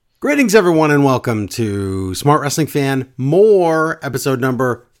Greetings, everyone, and welcome to Smart Wrestling Fan. More episode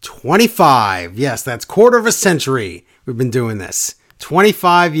number 25. Yes, that's quarter of a century. We've been doing this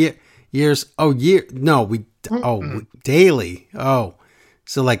 25 years. Daily. Oh,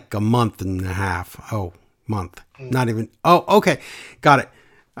 so like a month and a half. Oh, month. Not even. Oh, okay, got it.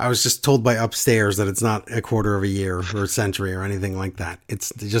 I was just told by upstairs that it's not a quarter of a year or a century or anything like that.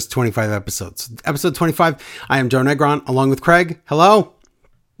 It's just 25 episodes. Episode 25. I am Joe Negron along with Craig. Hello.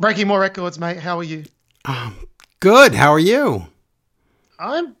 Breaking more records, mate. How are you? Good. How are you?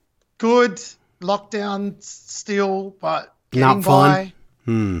 I'm good. Lockdown still, but getting by.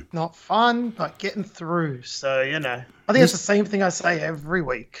 Not fun, but getting through. So, I think it's the same thing I say every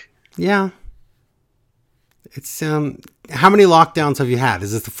week. Yeah. It's, how many lockdowns have you had?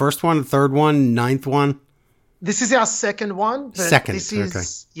 Is this the first one, the third one, ninth one? This is our second one. Second, okay.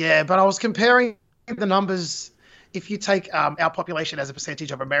 Yeah, but I was comparing the numbers. If you take our population as a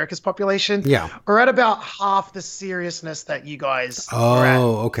percentage of America's population, we're at about half the seriousness that you guys are at.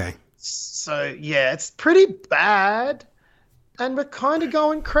 Oh, okay. So, yeah, it's pretty bad, and we're kind of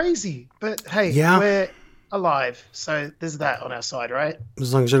going crazy. But, hey, we're alive, so there's that on our side, right?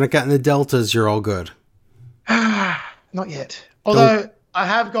 As long as you're not getting the deltas, you're all good. Not yet. Although, I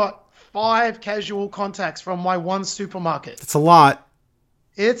have got 5 casual contacts from my one supermarket. It's a lot.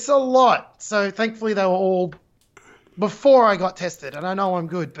 It's a lot. So, thankfully, they were all before I got tested, and I know I'm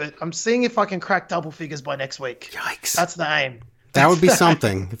good, but I'm seeing if I can crack double figures by next week. Yikes. That's the aim. That would be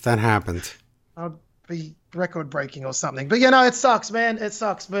something if that happened. I'd be record breaking or something. But, it sucks, man. It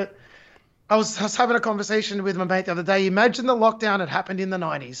sucks. But I was having a conversation with my mate the other day. Imagine the lockdown had happened in the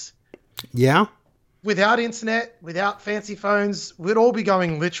 90s. Yeah. Without internet, without fancy phones, we'd all be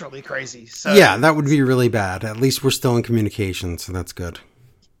going literally crazy. So yeah, that would be really bad. At least we're still in communication, so that's good.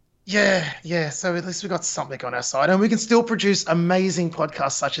 Yeah. So at least we got something on our side, and we can still produce amazing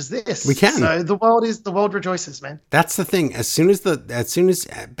podcasts such as this. We can. So the world rejoices, man. That's the thing. As soon as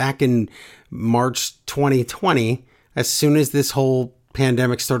back in March 2020, as soon as this whole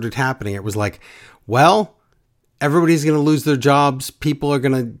pandemic started happening, it was like, well, everybody's going to lose their jobs. People are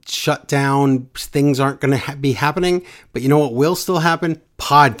going to shut down. Things aren't going to be happening. But you know what will still happen?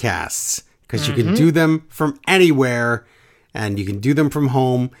 Podcasts, because you can do them from anywhere. And you can do them from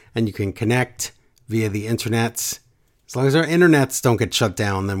home, and you can connect via the internets. As long as our internets don't get shut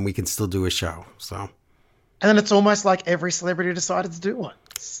down, then we can still do a show. So, and then it's almost like every celebrity decided to do one.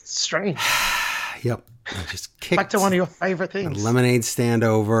 It's strange. Yep. I just kicked back to one of your favorite things. A lemonade stand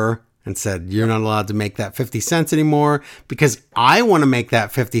over and said, "You're not allowed to make that 50 cents anymore because I want to make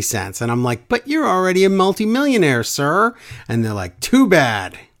that 50 cents." And I'm like, "But you're already a multimillionaire, sir." And they're like, "Too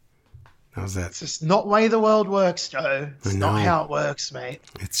bad." That was it. It's just not the way the world works, Joe. It's not how it works, mate.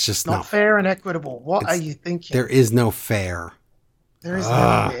 It's just not fair and equitable. What are you thinking? There is no fair. There is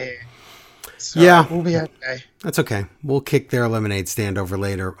no fair. So we'll be okay. That's okay. We'll kick their lemonade stand over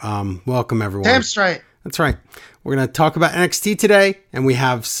later. Welcome, everyone. Damn straight. That's right. We're going to talk about NXT today, and we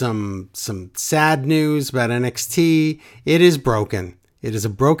have some sad news about NXT. It is broken. It is a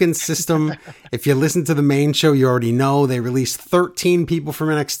broken system. If you listen to the main show, you already know they released 13 people from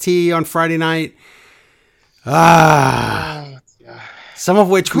NXT on Friday night. Some of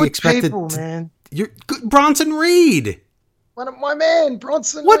which we expected. People, man. Bronson Reed. My man,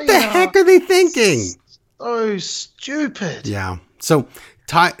 Bronson Reed. What the heck are they thinking? So stupid. Yeah. So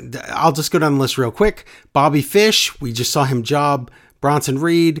I'll just go down the list real quick. Bobby Fish, we just saw him job. Bronson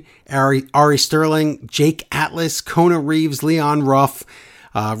Reed, Ari Sterling, Jake Atlas, Kona Reeves, Leon Ruff,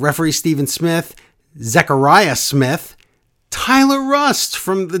 referee Steven Smith, Zechariah Smith, Tyler Rust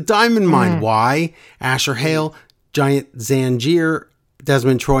from the Diamond Mine. Why? Asher Hale, Giant Zangier,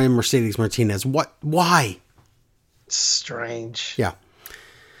 Desmond Troy, and Mercedes Martinez. What? Why? Strange. Yeah.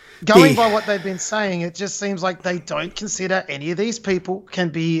 Going by what they've been saying, it just seems like they don't consider any of these people can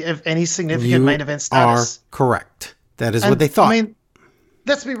be of any significant main event status. Are correct. That is what they thought. I mean,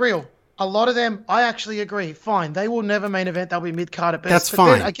 let's be real. A lot of them, I actually agree. Fine. They will never main event. They'll be mid-card at best. That's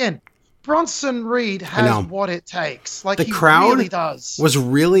fine. Then, again, Bronson Reed has what it takes. Like, the he crowd really does. Was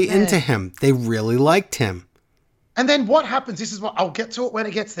really into him. They really liked him. And then what happens? This is what I'll get to it when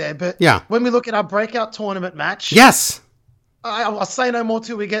it gets there. But when we look at our breakout tournament match. Yes. I'll say no more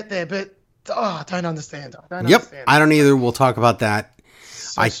till we get there. But I don't understand. I don't understand. I don't either. We'll talk about that.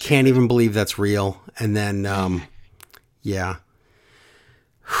 So I can't even believe that's real. And then,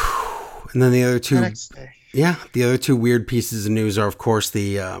 and then the other two, the other two weird pieces of news are, of course,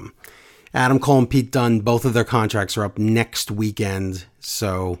 the Adam Cole and Pete Dunne. Both of their contracts are up next weekend,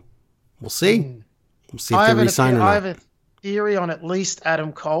 so we'll see. We'll see if they resign or not. I have a theory on at least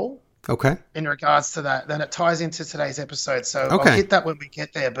Adam Cole. Okay. In regards to that, then it ties into today's episode. So I'll hit that when we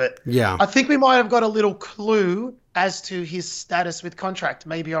get there. But yeah, I think we might have got a little clue as to his status with contract.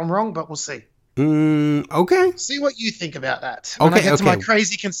 Maybe I'm wrong, but we'll see. Okay. See what you think about that. When I get to my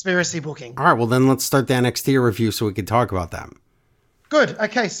crazy conspiracy booking. All right. Well, then let's start the NXT review so we can talk about that. Good.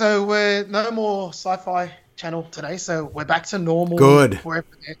 Okay. So we're no more Sci-Fi Channel today. So we're back to normal. Good. Where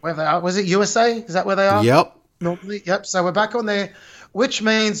they are. Was it USA? Is that where they are? Yep. Normally. Yep. So we're back on there, which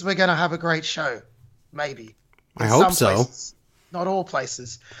means we're going to have a great show. Maybe. I hope so. Places. Not all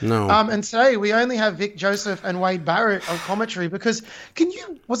places. No. And today we only have Vic Joseph and Wade Barrett on commentary because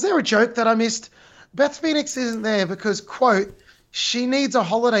was there a joke that I missed? Beth Phoenix isn't there because, quote, she needs a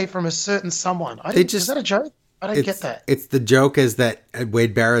holiday from a certain someone. Is that a joke? I don't get that. It's the joke is that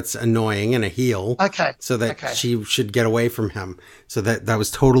Wade Barrett's annoying and a heel. Okay. So that she should get away from him. So that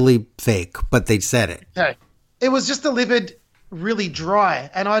was totally fake, but they said it. Okay. It was just delivered really dry,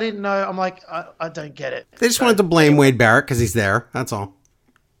 and I didn't know. I'm like, I don't get it. They just wanted to blame Wade Barrett because he's there. That's all.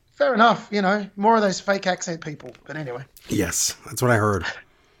 Fair enough. More of those fake accent people. But anyway. Yes, that's what I heard.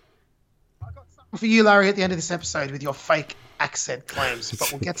 I got something for you, Larry, at the end of this episode with your fake accent claims,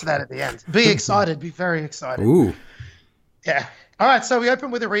 but we'll get to that at the end. Be excited. Be very excited. Ooh. Yeah. All right, so we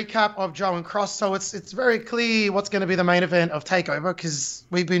open with a recap of Joe and Cross. So it's very clear what's going to be the main event of TakeOver because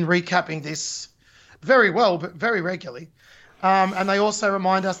we've been recapping this very well, but very regularly. And they also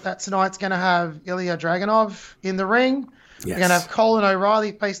remind us that tonight's going to have Ilya Dragunov in the ring. Yes. We're going to have Cole and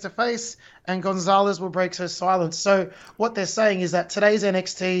O'Reilly face-to-face, and Gonzalez will break her silence. So what they're saying is that today's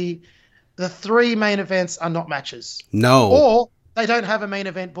NXT, the 3 main events are not matches. No. Or they don't have a main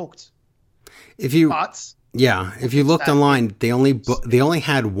event booked. If you looked online, they only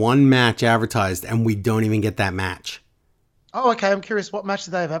had 1 match advertised, and we don't even get that match. Oh, okay. I'm curious, what match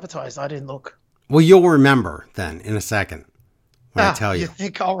did they have advertised? I didn't look. Well, you'll remember then in a second when I tell you. You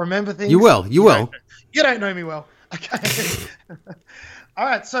think I'll remember things? You will. You will. You don't know me well. Okay. All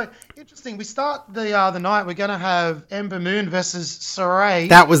right. So interesting. We start the night. We're going to have Ember Moon versus Sarray.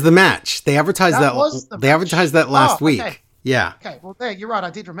 That was the match. They advertised that. They advertised that last week. Okay. Yeah. Okay. Well, there you're right. I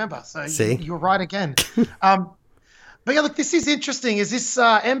did remember. So see, you're right again. But yeah, look, this is interesting. Is this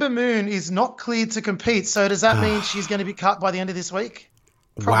Ember Moon is not cleared to compete? So does that mean she's going to be cut by the end of this week?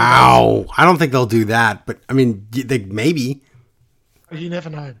 Probably wow. Not. I don't think they'll do that, but I mean, maybe. You never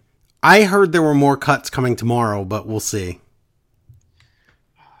know. I heard there were more cuts coming tomorrow, but we'll see.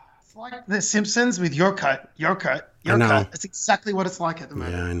 It's like The Simpsons with your cut. It's exactly what it's like at the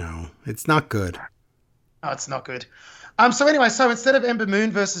moment. Yeah, I know. It's not good. Oh, it's not good. So anyway, instead of Ember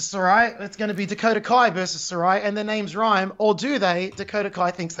Moon versus Sarray, it's going to be Dakota Kai versus Sarray, and their names rhyme, or do they? Dakota Kai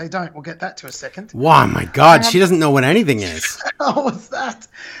thinks they don't. We'll get that to a second. Wow, my God, she doesn't know what anything is. Oh, what's that?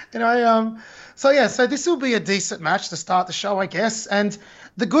 So this will be a decent match to start the show, I guess. And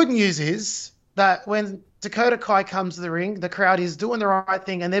the good news is that when Dakota Kai comes to the ring, the crowd is doing the right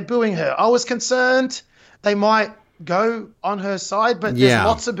thing and they're booing her. I was concerned they might go on her side, but there's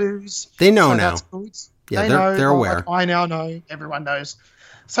lots of boos. They know now. That's good. Yeah, they're aware. Like I now know. Everyone knows.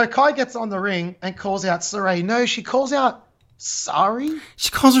 So Kai gets on the ring and calls out Sarray. No, she calls out sorry.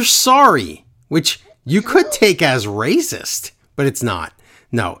 She calls her sorry, which you could take as racist, but it's not.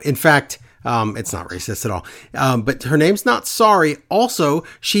 No, in fact, it's not racist at all. But her name's not Sorry. Also,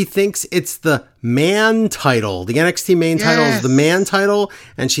 she thinks it's the man title. The NXT main title is the man title,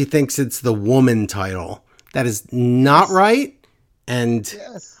 and she thinks it's the woman title. That is not right. And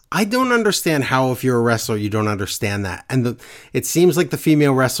I don't understand how, if you're a wrestler, you don't understand that. And it seems like the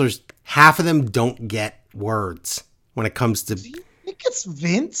female wrestlers, half of them don't get words when it comes to... Do you think it's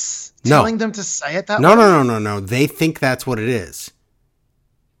Vince telling them to say it that way? No. They think that's what it is.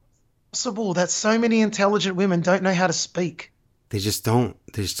 Possible that so many intelligent women don't know how to speak. They just don't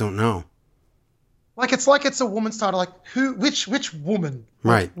know. It's a woman's title. Like which woman?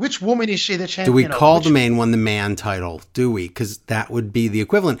 Right. Which woman is she the champion? Do we call the main one the man title? Do we? Because that would be the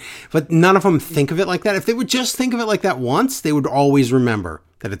equivalent. But none of them think of it like that. If they would just think of it like that once, they would always remember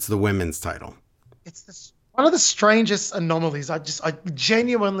that it's the women's title. It's one of the strangest anomalies. I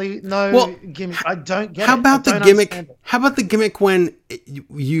genuinely gimmick. I don't get it. How about the gimmick? How about the gimmick when you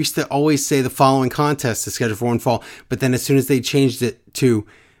used to always say the following contest is scheduled for one fall, but then as soon as they changed it to,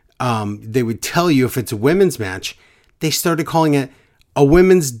 they would tell you if it's a women's match, they started calling it a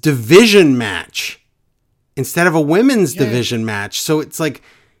women's division match instead of a women's division match. So it's like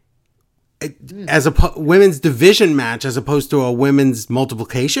as a women's division match as opposed to a women's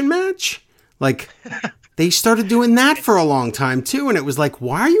multiplication match. Like. They started doing that for a long time too, and it was like,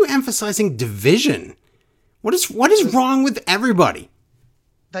 why are you emphasizing division? What is wrong with everybody?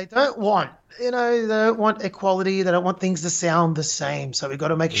 they don't want, they don't want equality. They don't want things to sound the same. So we've got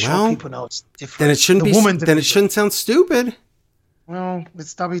to make sure Well, people know it's different. then it shouldn't The be. woman Then it division. shouldn't sound stupid. Well,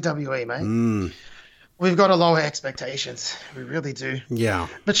 it's WWE, mate. Mm, We've got to lower expectations. We really do. yeah.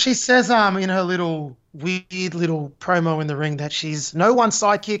 But she says, in her little weird little promo in the ring that she's no one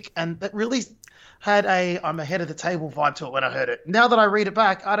sidekick, and that really had a I'm ahead of the table vibe to it when I heard it. Now that I read it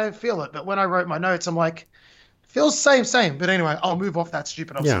back, I don't feel it. But when I wrote my notes, I'm like, feels same. But anyway, I'll move off that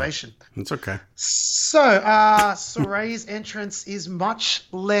stupid observation. It's okay. So, Saray's entrance is much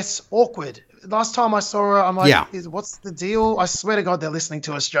less awkward. Last time I saw her, I'm like, Yeah. what's the deal? I swear to God, they're listening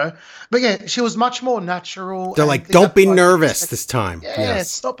to us, Joe. But yeah, she was much more natural. They're and like, things don't that be I nervous expect- this time. Yeah,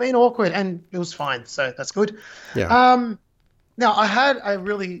 Yes. stop being awkward. And it was fine. So that's good. Yeah. Now, I had a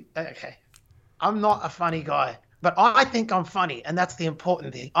really, okay, I'm not a funny guy, but I think I'm funny. And that's the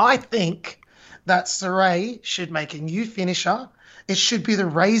important thing. I think that Saray should make a new finisher. It should be the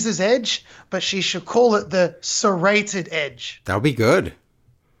Razor's Edge, but she should call it the Serrated Edge. That would be good.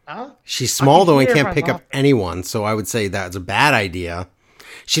 Huh? She's small though and hear can't everyone pick up laughing. anyone, so I would say that's a bad idea.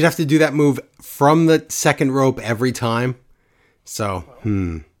 She'd have to do that move from the second rope every time. So,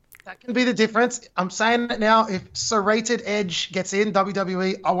 That can be the difference. I'm saying it now. If Serrated Edge gets in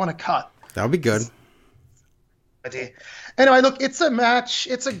WWE, I want to cut. that would be good. Idea. Anyway, look, it's a match.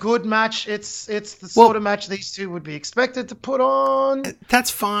 It's a good match. It's the sort of match these two would be expected to put on.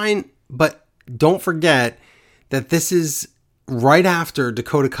 That's fine, but don't forget that this is right after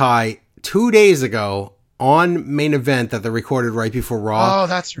Dakota Kai 2 days ago on Main Event that they recorded right before Raw. Oh,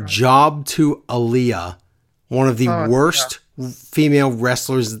 that's right. Job to Aaliyah, one of the worst female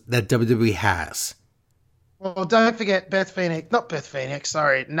wrestlers that WWE has. Well, don't forget Beth Phoenix. Not Beth Phoenix,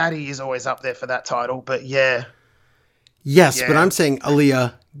 sorry. Natty is always up there for that title, but yeah. Yes, but Yeah. I'm saying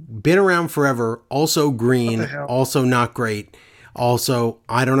Aaliyah, been around forever, also green, What the hell? also not great. Also,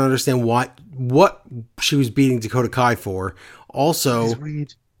 I don't understand what she was beating Dakota Kai for. Also, It's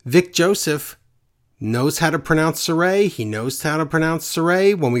weird. Vic Joseph knows how to pronounce Saray. He knows how to pronounce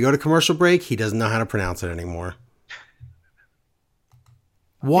Saray. When we go to commercial break, he doesn't know how to pronounce it anymore.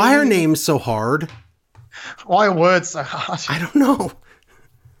 Why are names so hard? Why are words so hard? I don't know.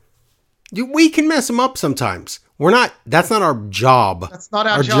 We can mess them up sometimes. That's not our job. That's not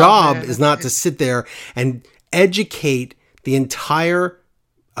our job. job, man. Is not to sit there and educate the entire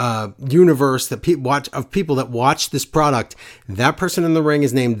universe that people that watch this product. That person in the ring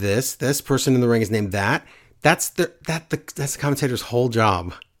is named this. This person in the ring is named that. That's the commentator's whole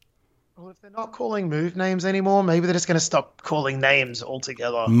job. Well, if they're not calling move names anymore, maybe they're just going to stop calling names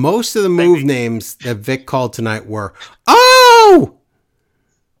altogether. Most of the move names that Vic called tonight were, oh!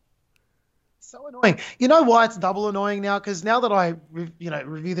 So annoying. You know why it's double annoying now? Because now that I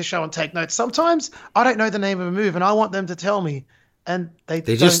review the show and take notes, sometimes I don't know the name of a move and I want them to tell me, and they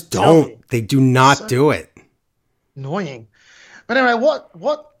just tell me. don't. They do not So- do it. Annoying. But anyway,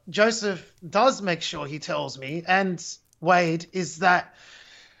 what Joseph does make sure he tells me, and Wade, is that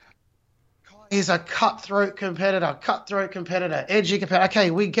he's a cutthroat competitor, edgy competitor.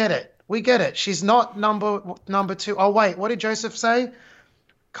 Okay, we get it. She's not number two. Oh wait, what did Joseph say?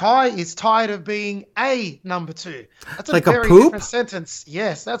 Kai is tired of being a number two. That's a Like a very poop? different sentence.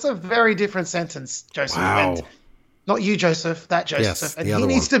 Yes, that's a very different sentence, Joseph. Wow. And not you, Joseph, that Joseph. Yes, and the he other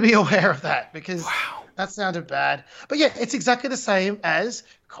needs one. to be aware of that because Wow. that sounded bad. But yeah, it's exactly the same as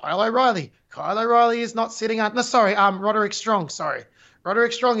Kyle O'Reilly. Kyle O'Reilly is not sitting on... No, sorry, Roderick Strong, sorry.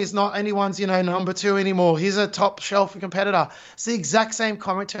 Roderick Strong is not anyone's, number two anymore. He's a top shelf competitor. It's the exact same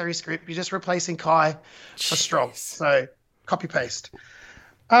commentary script. You're just replacing Kai for Strong. So, copy-paste.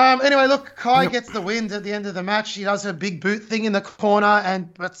 Anyway, look, Kai gets the win at the end of the match. She does her big boot thing in the corner, and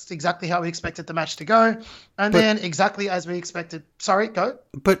that's exactly how we expected the match to go. And then exactly as we expected... Sorry, go.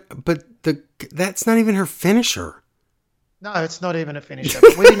 But that's not even her finisher. No, it's not even a finisher.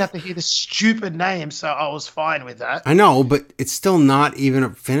 But we didn't have to hear the stupid name, so I was fine with that. I know, but it's still not even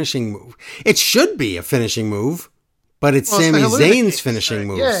a finishing move. It should be a finishing move, but it's Well, it's Sami the Helena Zayn's kick, finishing so-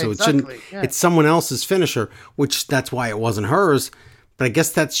 move. yeah, So it exactly, shouldn't, yeah. it's someone else's finisher, which that's why it wasn't hers. But I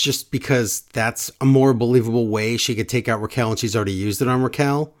guess that's just because that's a more believable way she could take out Raquel, and she's already used it on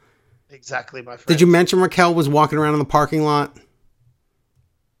Raquel. Exactly, my friend. Did you mention Raquel was walking around in the parking lot?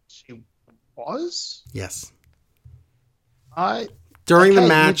 She was? Yes. Okay, During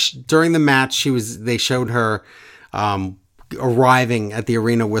the match, they showed her arriving at the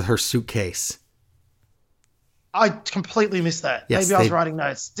arena with her suitcase. I completely missed that. Yes, Maybe I was they- writing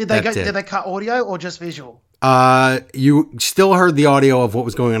notes. Did that they did. did they cut audio or just visual? You still heard the audio of what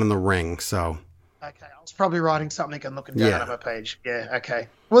was going on in the ring, so Okay, I was probably writing something and looking down Yeah. at my page. Yeah, okay.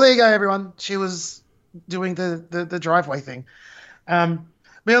 Well, there you go, everyone. She was doing the driveway thing.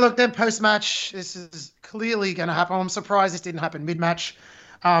 But yeah, look, then post-match, this is clearly going to happen. I'm surprised this didn't happen mid-match.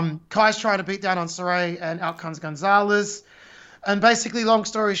 Kai's trying to beat down on Saray, and out comes Gonzalez. And basically, long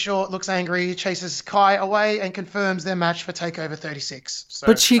story short, looks angry, chases Kai away, and confirms their match for TakeOver 36. So,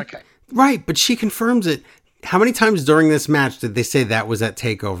 But she, okay. right, but she confirms it. How many times during this match did they say that was at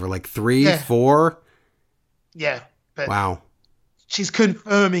TakeOver? Like 3, Yeah. 4? Yeah, but Wow. she's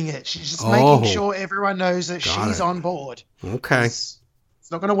confirming it. She's just making sure everyone knows that she's it. on board. Okay. It's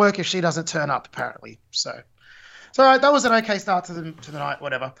not going to work if she doesn't turn up, apparently. So all right, that was an okay start to the night,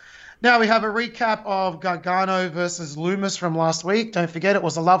 whatever. Now we have a recap of Gargano versus Loomis from last week. Don't forget, it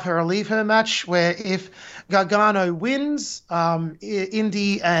was a love her or leave her match where if Gargano wins,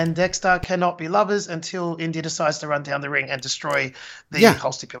 Indy and Dexter cannot be lovers until Indy decides to run down the ring and destroy the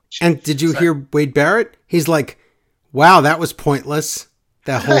whole stipulation. And did you hear Wade Barrett? He's like, wow, that was pointless,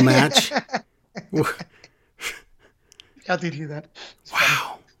 that whole match. I did hear that.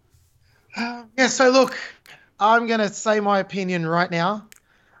 Wow. Yeah, so look, I'm going to say my opinion right now.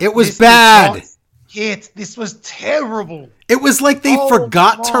 It was bad. This was terrible. It was like they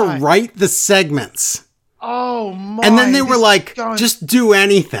forgot to write the segments. Oh my. And then they were like, just do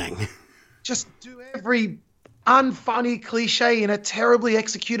anything. Just do every unfunny cliche in a terribly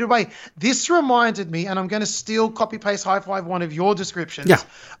executed way. This reminded me, and I'm going to steal, copy paste, high five one of your descriptions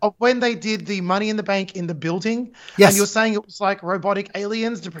of when they did the Money in the Bank in the building. Yes. And you're saying it was like robotic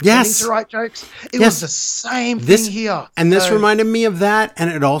aliens pretending to write jokes. It was the same thing here. And this reminded me of that. And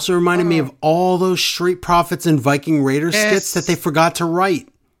it also reminded me of all those Street Profits and Viking Raiders skits that they forgot to write.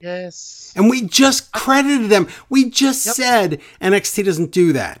 Yes. And we just credited them. We just said NXT doesn't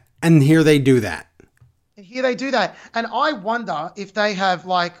do that. And here they do that. Here they do that. And I wonder if they have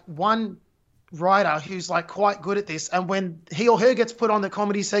like one writer who's like quite good at this, and when he or her gets put on the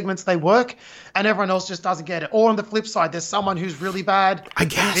comedy segments, they work and everyone else just doesn't get it. Or on the flip side, there's someone who's really bad. I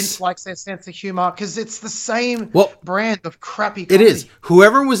guess. Vince likes their sense of humor because it's the same brand of crappy It comedy. is.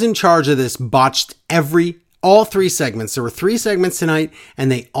 Whoever was in charge of this botched all 3 segments. There were 3 segments tonight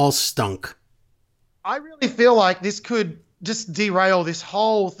and they all stunk. I really feel like this could just derail this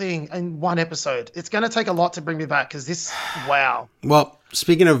whole thing in one episode. It's going to take a lot to bring me back because this, wow. Well,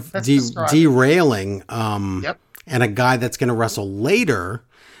 speaking of derailing, and a guy that's going to wrestle later,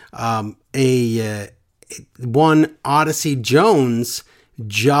 one Odyssey Jones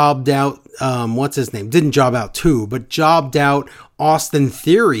jobbed out, what's his name? Didn't job out 2, but jobbed out Austin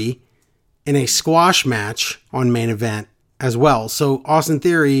Theory in a squash match on Main Event as well. So Austin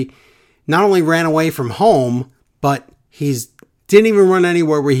Theory not only ran away from home, but didn't even run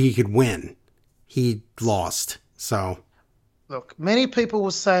anywhere where he could win. He lost. So, look, many people will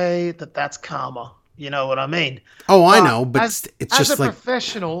say that that's karma. You know what I mean? Oh, I know, but it's just as a like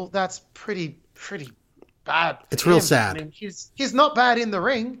professional, that's pretty bad. It's real sad. I mean, he's not bad in the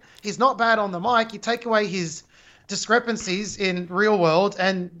ring. He's not bad on the mic. You take away his discrepancies in real world,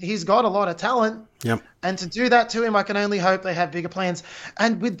 and he's got a lot of talent. Yep. And to do that to him, I can only hope they have bigger plans.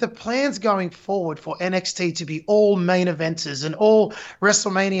 And with the plans going forward for NXT to be all main eventers and all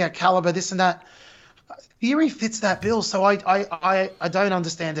WrestleMania caliber, this and that, Theory fits that bill. So I don't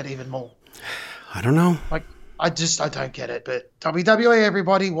understand it even more. I don't know. Like I don't get it. But WWE,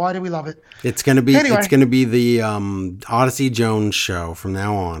 everybody, why do we love it? It's gonna be the Odyssey Jones show from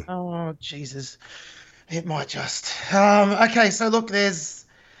now on. Oh Jesus, it might just. Okay, so look,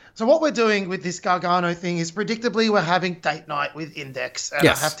 So what we're doing with this Gargano thing is predictably we're having date night with Index. And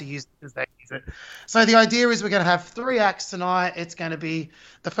I have to use it as they use it. So the idea is we're going to have 3 acts tonight. It's going to be,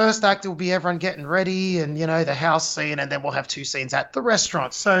 the first act will be everyone getting ready and, the house scene. And then we'll have 2 scenes at the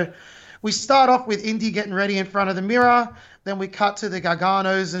restaurant. So we start off with Indy getting ready in front of the mirror. Then we cut to the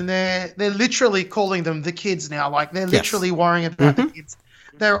Garganos and they're literally calling them the kids now. Like they're literally worrying about the kids.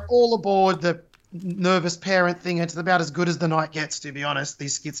 They're all aboard the nervous parent thing. It's about as good as the night gets, to be honest.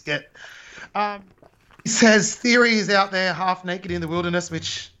 These skits get. He says Theory is out there half naked in the wilderness,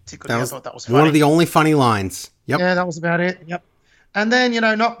 which tickled me. I thought that was funny. One of the only funny lines. Yep. Yeah, that was about it. Yep. And then,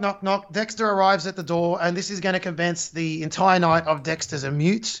 knock, knock, knock. Dexter arrives at the door, and this is going to convince the entire night of Dexter's a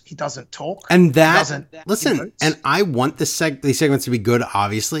mute. He doesn't talk. And listen, and I want these segments to be good,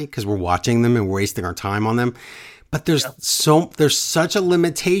 obviously, because we're watching them and we're wasting our time on them. But there's such a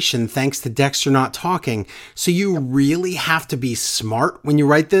limitation thanks to Dexter not talking. So you really have to be smart when you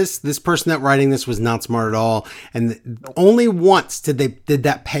write this. This person that writing this was not smart at all. And only once did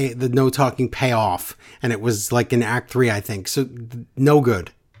the no talking pay off. And it was like in Act 3, I think. So no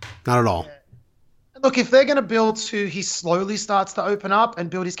good. Not at all. Look, if they're going to build to he slowly starts to open up and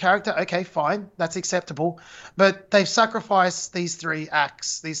build his character, okay, fine, that's acceptable. But they've sacrificed these 3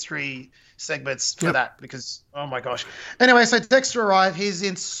 acts, these 3 segments for that because, oh my gosh. Anyway, so Dexter arrived. He's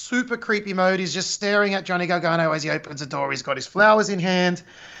in super creepy mode. He's just staring at Johnny Gargano as he opens the door. He's got his flowers in hand,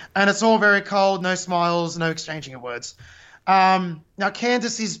 and it's all very cold, no smiles, no exchanging of words. Now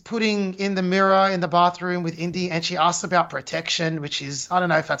Candace is putting in the mirror in the bathroom with Indy, and she asks about protection, which is, I don't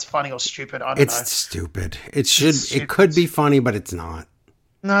know if that's funny or stupid. I don't know. It's stupid. It could be funny, but it's not.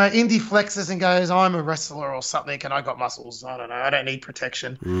 No, Indy flexes and goes, I'm a wrestler or something, and I got muscles. I don't know. I don't need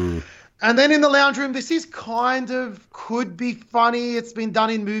protection. And then in the lounge room, this is could be funny. It's been done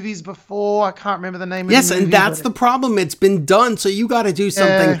in movies before. I can't remember the name of the movie. Yes, and that's the problem. It's been done, so you got to do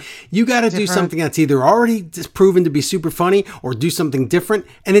something. You got to do something that's either already proven to be super funny or do something different.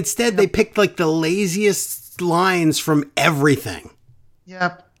 And instead, they picked like the laziest lines from everything.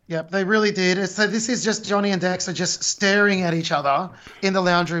 Yep, they really did. So this is just Johnny and Dexter just staring at each other in the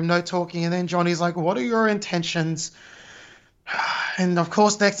lounge room, no talking. And then Johnny's like, what are your intentions? And of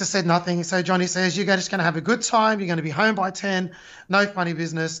course, Dexter said nothing. So Johnny says, you're just going to have a good time. You're going to be home by 10. No funny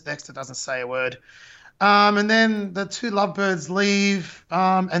business. Dexter doesn't say a word. And then the 2 lovebirds leave.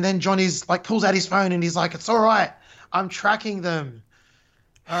 And then Johnny's like pulls out his phone and he's like, it's all right. I'm tracking them.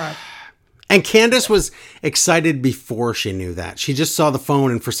 All right. And Candace was excited before she knew that. She just saw the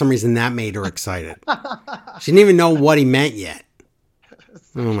phone, and for some reason that made her excited. She didn't even know what he meant yet.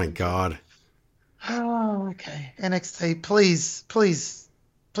 Oh, my God. Oh, okay. NXT, please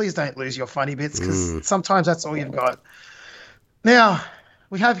don't lose your funny bits, because sometimes that's all you've got. Now,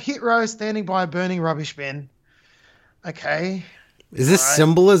 we have Hit Row standing by a burning rubbish bin. Okay. Is this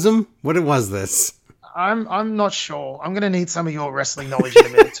symbolism? What was this? I'm not sure. I'm going to need some of your wrestling knowledge in a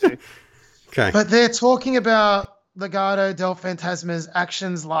minute too. Okay. But they're talking about Legado del Fantasma's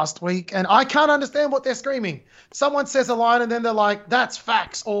actions last week, and I can't understand what they're screaming. Someone says a line, and then they're like, that's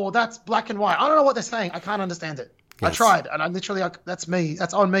facts, or that's black and white. I don't know what they're saying. I can't understand it. Yes. I tried, and that's me.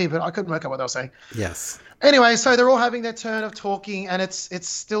 That's on me, but I couldn't work out what they were saying. Yes. Anyway, so they're all having their turn of talking, and it's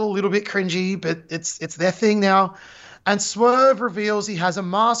still a little bit cringy, but it's their thing now. And Swerve reveals he has a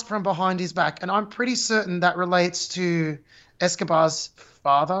mask from behind his back, and I'm pretty certain that relates to Escobar's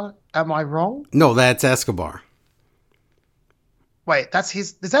father. Am I wrong? No, that's Escobar. Wait,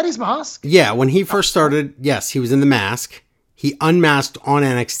 is that his mask? Yeah, when he first started, yes, he was in the mask. He unmasked on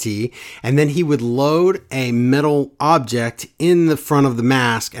NXT, and then he would load a metal object in the front of the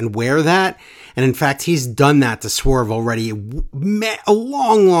mask and wear that. And in fact, he's done that to Swerve already a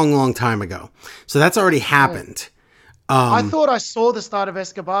long time ago. So that's already happened. I thought I saw the start of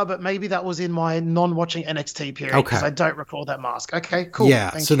Escobar, but maybe that was in my non-watching NXT period because I don't recall that mask. Okay, cool.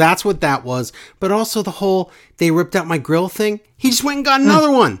 Yeah, so that's what that was. But also the whole, they ripped out my grill thing. He just went and got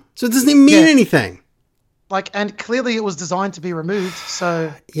another one. So it doesn't even mean anything. And clearly it was designed to be removed.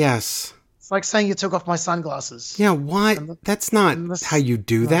 So yes. It's like saying you took off my sunglasses. Yeah, why? That's not how you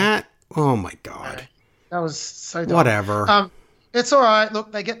do that. Oh my God. That was so dumb. Whatever. It's all right.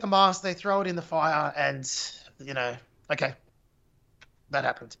 Look, they get the mask, they throw it in the fire, and, okay. That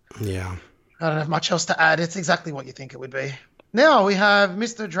happened. Yeah. I don't have much else to add. It's exactly what you think it would be. Now we have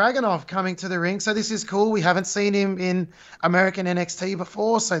Mr. Dragunov coming to the ring. So this is cool. We haven't seen him in American NXT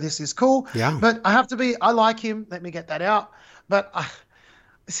before, so this is cool. Yeah. But I like him. Let me get that out. But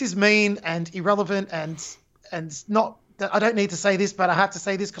this is mean and irrelevant and not, I don't need to say this, but I have to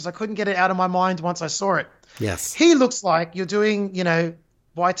say this because I couldn't get it out of my mind once I saw it. Yes. He looks like you're doing,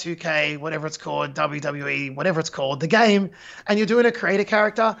 Y2K, whatever it's called, WWE, whatever it's called, the game, and you're doing a creator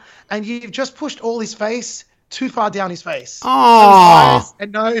character, and you've just pushed all his face too far down his face. Oh. His eyes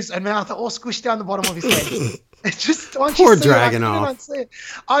and nose and mouth are all squished down the bottom of his head. It's just, poor Dragunov.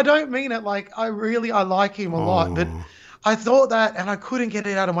 I don't mean it like, I like him a lot, but I thought that, and I couldn't get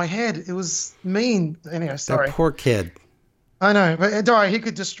it out of my head. It was mean. Anyway, sorry. That poor kid. I know, but don't worry, he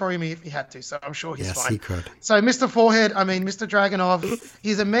could destroy me if he had to, so I'm sure he's fine. Yes, he could. So Mr. Mr. Dragunov,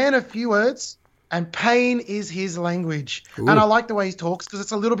 he's a man of few words, and pain is his language. Ooh. And I like the way he talks, because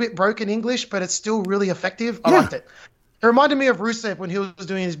it's a little bit broken English, but it's still really effective. I liked it. It reminded me of Rusev when he was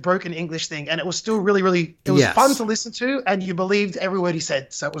doing his broken English thing, and it was still really, it was fun to listen to, and you believed every word he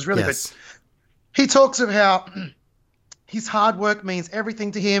said, so it was really good. He talks of how his hard work means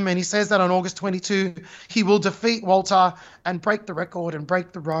everything to him, and he says that on August 22, he will defeat Walter and break the record and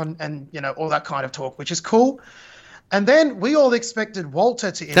break the run and, all that kind of talk, which is cool. And then we all expected Walter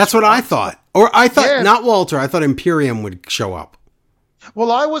to enter. That's what I thought. Or I thought, not Walter, I thought Imperium would show up.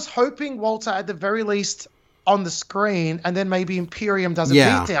 Well, I was hoping Walter at the very least on the screen, and then maybe Imperium does a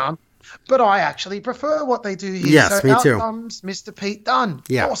beatdown. But I actually prefer what they do here. Yes, so me too. Out comes Mr. Pete Dunne.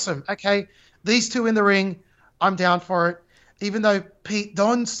 Yeah. Awesome. Okay. These two in the ring, I'm down for it. Even though Pete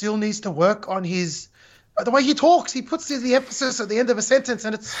Dunne still needs to work on the way he talks. He puts the emphasis at the end of a sentence,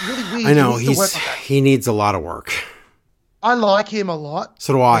 and it's really weird. I know he needs to work on that. he needs a lot of work. I like him a lot.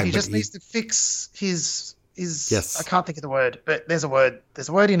 So do I. He just needs to fix his. Yes. I can't think of the word, but there's a word. There's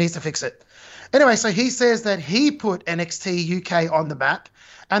a word. He needs to fix it. Anyway, so he says that he put NXT UK on the map,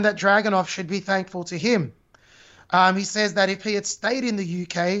 and that Dragunov should be thankful to him. He says that if he had stayed in the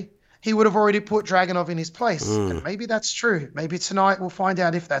UK, he would have already put Dragunov in his place. And maybe that's true. Maybe tonight we'll find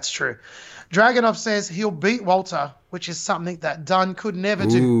out if that's true. Dragunov says he'll beat Walter, which is something that Dunne could never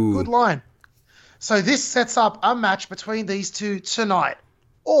do. Good line. So this sets up a match between these two tonight.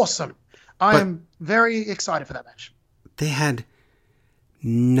 Awesome. I am very excited for that match. They had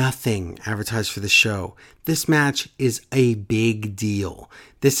nothing advertised for the show. This match is a big deal.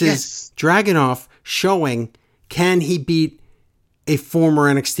 This is Dragunov showing, can he beat a former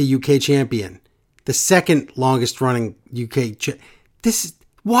NXT UK champion, the second longest running UK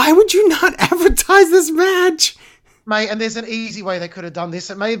why would you not advertise this match? Mate, and there's an easy way they could have done this.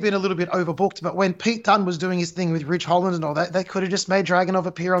 It may have been a little bit overbooked, but when Pete Dunne was doing his thing with Ridge Holland and all that, they could have just made Dragunov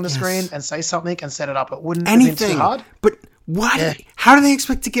appear on the screen and say something and set it up. It wouldn't have been too hard. But what? Yeah. How do they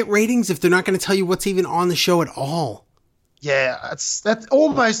expect to get ratings if they're not going to tell you what's even on the show at all? Yeah, it's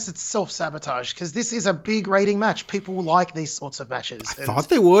self-sabotage, because this is a big rating match. People like these sorts of matches. I thought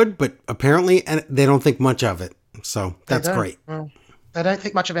they would, but apparently they don't think much of it. So that's great. Well, they don't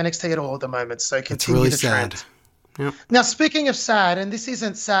think much of NXT at all at the moment, so continue the trend. Sad. Yep. Now, speaking of sad, and this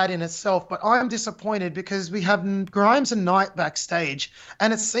isn't sad in itself, but I'm disappointed because we have Grimes and Knight backstage,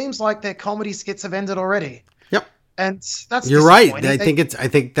 and it seems like their comedy skits have ended already. Yep. And that's You're right. I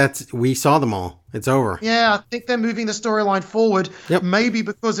think we saw them all. It's over. Yeah, I think they're moving the storyline forward. Yep. Maybe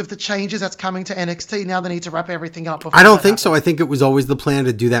because of the changes that's coming to NXT. Now they need to wrap everything up. I don't think so. I think it was always the plan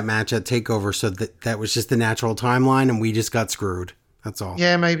to do that match at TakeOver, so that was just the natural timeline, and we just got screwed. That's all.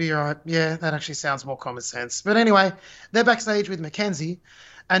 Yeah, maybe you're right. Yeah, that actually sounds more common sense. But anyway, they're backstage with Mackenzie,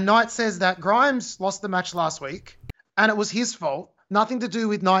 and Knight says that Grimes lost the match last week, and it was his fault. Nothing to do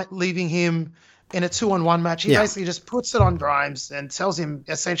with Knight leaving him in a 2-on-1 match. He basically just puts it on Grimes and tells him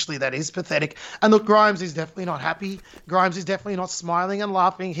essentially that he's pathetic. And look, Grimes is definitely not happy. Grimes is definitely not smiling and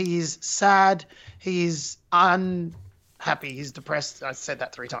laughing. He is sad. He is unhappy. He's depressed. I said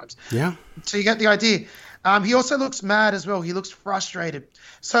that 3 times. Yeah. So you get the idea. He also looks mad as well. He looks frustrated.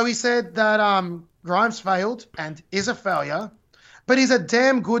 So he said that Grimes failed and is a failure, but he's a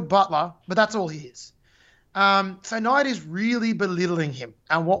damn good butler, but that's all he is. So Knight is really belittling him.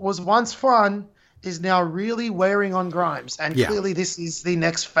 And what was once fun is now really wearing on Grimes. And clearly this is the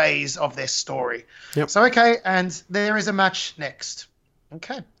next phase of their story. Yep. So, okay, and there is a match next.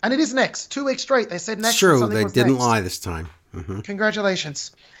 Okay. And it is next. 2 weeks straight. They said next. It's true. They didn't lie this time. Mm-hmm.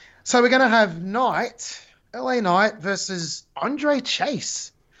 Congratulations. So we're going to have Knight, LA Knight versus Andre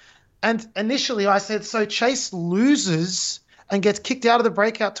Chase. And initially I said, so Chase loses and gets kicked out of the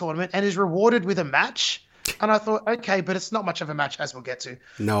breakout tournament and is rewarded with a match. And I thought, okay, but it's not much of a match, as we'll get to.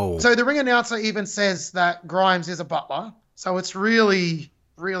 No. So the ring announcer even says that Grimes is a butler. So it's really,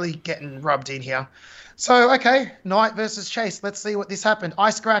 really getting rubbed in here. So, okay, Knight versus Chase. Let's see what this happened.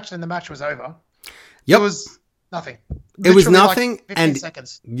 I scratched and the match was over. Yep. It was nothing. It was nothing. Like 15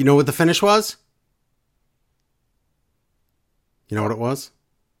 seconds. You know what the finish was? You know what it was?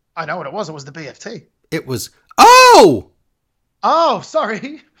 I know what it was. It was the BFT. It was, oh! Oh,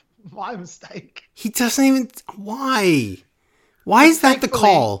 sorry. My mistake. He doesn't even, why? Why is that the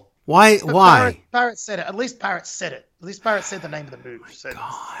call? Why? Barrett said it. At least Barrett said it. At least Barrett said the name of the move. So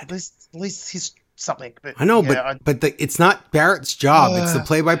God. At least he's something. But I know, but it's not Barrett's job. It's the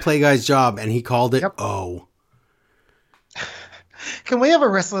play-by-play guy's job, and he called it, oh. Can we have a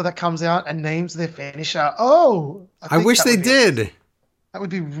wrestler that comes out and names their finisher? Oh. I wish they did. That would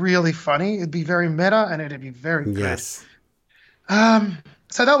be really funny. It'd be very meta, and it'd be very good. Yes.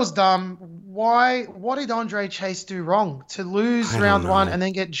 So that was dumb. What did Andre Chase do wrong to lose round 1 and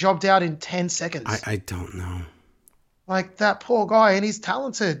then get jobbed out in 10 seconds? I don't know. Like, that poor guy, and he's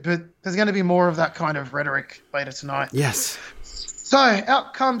talented, but there's going to be more of that kind of rhetoric later tonight. Yes. So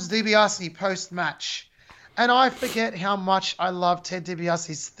out comes DiBiase post-match. And I forget how much I love Ted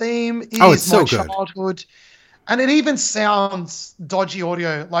DiBiase's theme. It is so my good. childhood. And it even sounds dodgy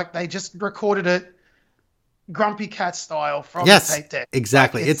audio, like they just recorded it Grumpy Cat style from the tape deck.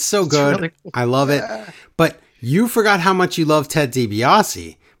 Exactly. Like, it's so good. Really cool. I love it. But you forgot how much you love Ted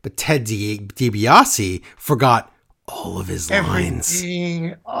DiBiase. But Ted DiBiase forgot all of his lines.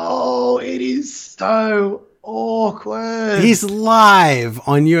 Everything. Oh, it is so awkward. He's live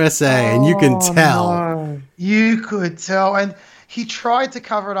on USA, and you can tell. No. You could tell. And he tried to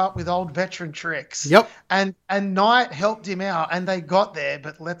cover it up with old veteran tricks. Yep. And Knight helped him out, and they got there.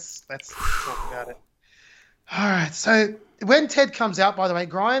 But let's talk about it. All right. So when Ted comes out, by the way,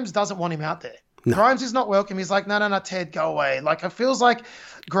 Grimes doesn't want him out there. No. Grimes is not welcome. He's like, no, Ted, go away. Like, it feels like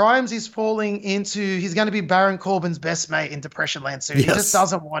Grimes is falling into, he's going to be Baron Corbin's best mate in Depression Land soon. Yes. He just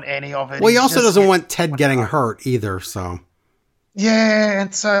doesn't want any of it. Well, he also doesn't want Ted getting hurt either, so. Yeah,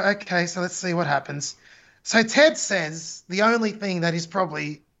 and so, okay, so let's see what happens. So Ted says the only thing that is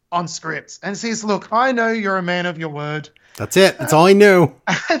probably on script and says, look, I know you're a man of your word. That's it. That's all he knew.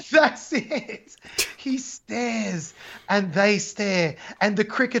 And that's it. He stares and they stare and the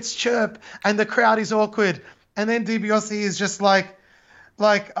crickets chirp and the crowd is awkward. And then DiBiase is just like,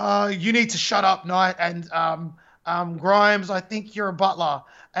 you need to shut up, Knight. And Grimes, I think you're a butler.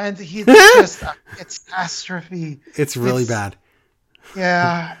 And he's just, it's catastrophe. It's really bad.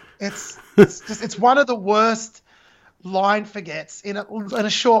 Yeah. It's one of the worst line forgets in a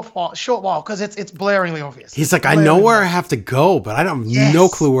short while because it's blaringly obvious. He's like, I know where I have to go, but I don't have no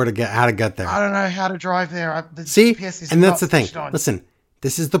clue how to get there. I don't know how to drive there. See, and that's the thing. Listen,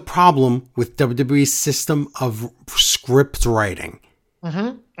 this is the problem with WWE's system of script writing.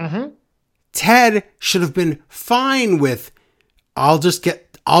 Ted should have been fine with, I'll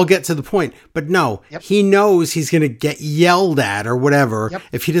get to the point. But no, he knows he's going to get yelled at or whatever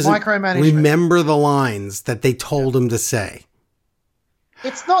if he doesn't remember the lines that they told him to say.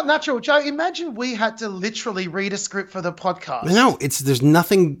 It's not natural. Joe, imagine we had to literally read a script for the podcast. No, there's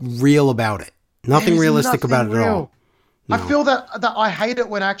nothing real about it. Nothing realistic about it at all. No. I feel that I hate it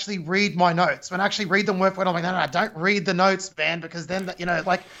when I actually read my notes. When I actually read them word for word, I'm like, no, don't read the notes, man, because then,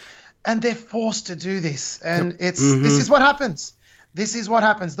 and they're forced to do this. And this is what happens. This is what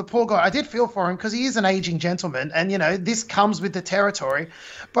happens. The poor guy, I did feel for him because he is an aging gentleman and, this comes with the territory.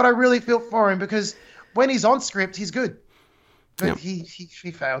 But I really feel for him because when he's on script, he's good. But he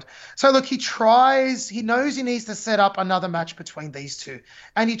failed. So, look, he knows he needs to set up another match between these two.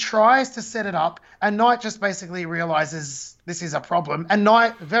 And he tries to set it up. And Knight just basically realizes this is a problem. And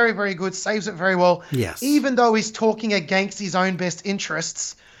Knight, very, very good, saves it very well. Yes. Even though he's talking against his own best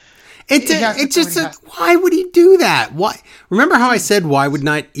interests. Why would he do that? Why? Remember how I said, why would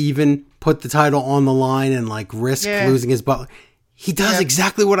Knight even put the title on the line and risk losing his butler? He does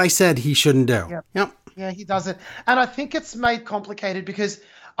exactly what I said he shouldn't do. Yep. Yeah, he does it. And I think it's made complicated because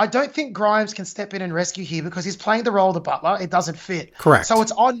I don't think Grimes can step in and rescue here because he's playing the role of the butler. It doesn't fit. Correct. So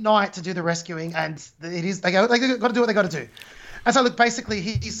it's on Knight to do the rescuing and they got to do what they got to do. And so look, basically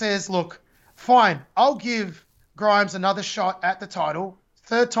he says, look, fine, I'll give Grimes another shot at the title.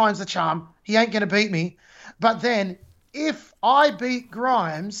 Third time's the charm. He ain't going to beat me. But then if I beat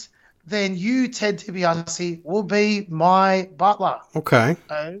Grimes, then you, Ted DiBiase, will be my butler. Okay.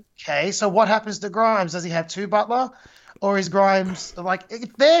 Okay. So what happens to Grimes? Does he have two butler? Or is Grimes,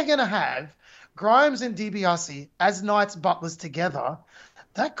 if they're going to have Grimes and DiBiase as Knight's butlers together,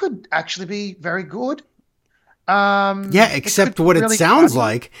 that could actually be very good. Except what it sounds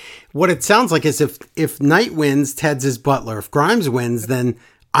like. What it sounds like is if Knight wins, Ted's his butler. If Grimes wins, then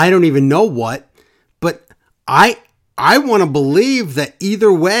I don't even know what. But I want to believe that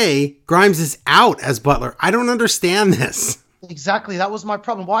either way, Grimes is out as butler. I don't understand this. Exactly. That was my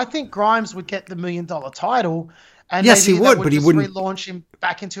problem. Well, I think Grimes would get the $1 million title. And yes, he would, but he wouldn't relaunch him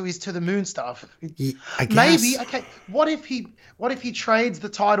back into his To the Moon stuff. I guess. Maybe. Okay. What if he trades the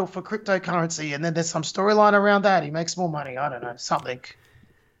title for cryptocurrency and then there's some storyline around that? He makes more money. I don't know. Something.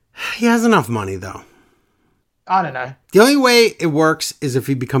 He has enough money though. I don't know. The only way it works is if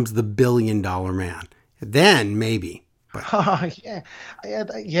he becomes the $1 billion man. Then maybe. But. Oh yeah.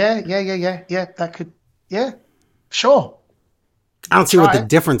 That could. Yeah. Sure. I don't see what the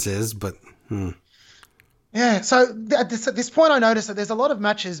difference is, but. Yeah, so at this point I noticed that there's a lot of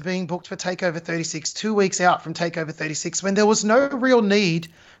matches being booked for TakeOver 36 2 weeks out from TakeOver 36 when there was no real need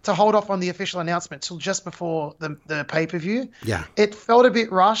to hold off on the official announcement till just before the pay-per-view. Yeah. It felt a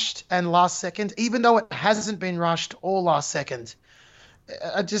bit rushed and last second, even though it hasn't been rushed or last second.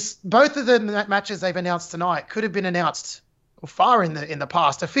 Both of the matches they've announced tonight could have been announced far in the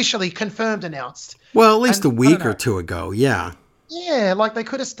past, officially confirmed announced. Well, at least a week or two ago, yeah. Yeah, they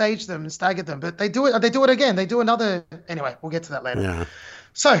could have staged them and staggered them, but they do it again. They do another. Anyway, we'll get to that later. Yeah.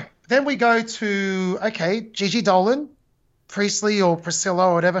 So then we go to Gigi Dolan, Priestley or Priscilla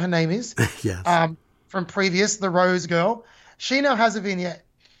or whatever her name is. Yes. From previous, the Rose Girl. She now has a vignette,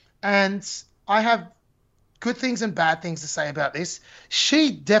 and I have good things and bad things to say about this.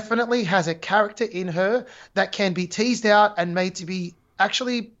 She definitely has a character in her that can be teased out and made to be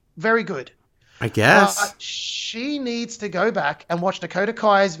actually very good. I guess. She needs to go back and watch Dakota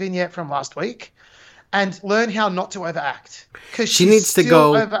Kai's vignette from last week and learn how not to overact. Because She needs to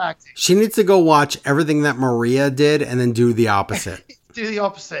go overacting. She needs to go watch everything that Maria did and then do the opposite. Do the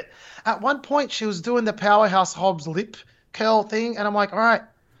opposite. At one point, she was doing the Powerhouse Hobbs lip curl thing, and I'm like, all right,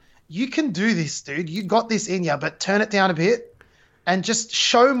 you can do this, dude. You got this in you, but turn it down a bit and just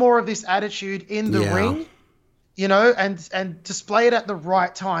show more of this attitude in the ring, you know, and display it at the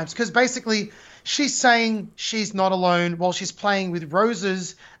right times. Because basically, she's saying she's not alone while she's playing with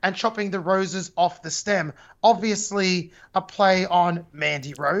roses and chopping the roses off the stem. Obviously, a play on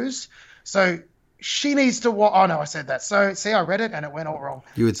Mandy Rose. So she needs to oh no, I said that. So see, I read it and it went all wrong.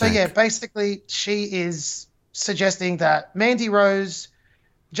 You would think. Yeah, basically she is suggesting that Mandy Rose,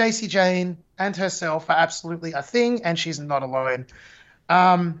 JC Jane, and herself are absolutely a thing, and she's not alone.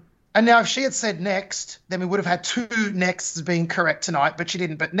 And now if she had said next, then we would have had two nexts being correct tonight, but she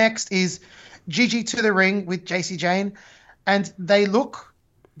didn't. But next is Gigi to the ring with JC Jane, and they look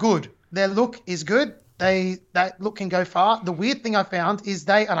good. Their look is good. That look can go far. The weird thing I found is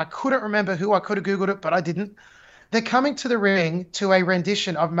and I couldn't remember who, I could have Googled it, but I didn't. They're coming to the ring to a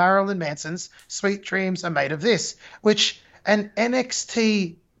rendition of Marilyn Manson's Sweet Dreams Are Made of This, which an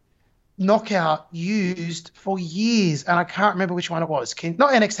NXT knockout used for years, and I can't remember which one it was.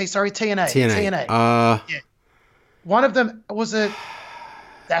 Not NXT, sorry, TNA. TNA. Yeah. One of them, was it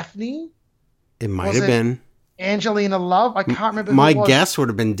Daphne? It might have been. Angelina Love? I can't remember who My it was. guess would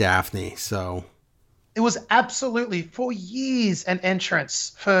have been Daphne, so... It was absolutely, for years, an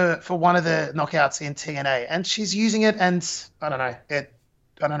entrance for one of the knockouts in TNA, and she's using it, and I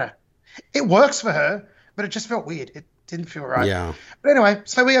don't know. It works for her, but it just felt weird. It didn't feel right. Yeah. But anyway,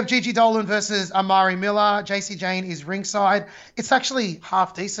 so we have Gigi Dolan versus Amari Miller. JC Jane is ringside. It's actually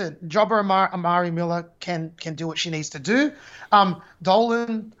half decent. Jobber Amari Miller can do what she needs to do.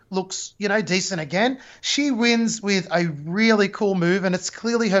 Dolan looks, decent again. She wins with a really cool move, and it's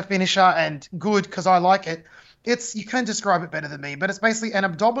clearly her finisher, and good because I like it. You can describe it better than me, but it's basically an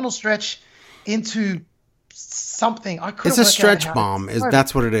abdominal stretch into something. It's a stretch bomb.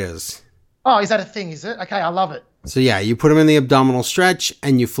 That's what it is. Oh, is that a thing? Is it? Okay, I love it. So yeah, you put them in the abdominal stretch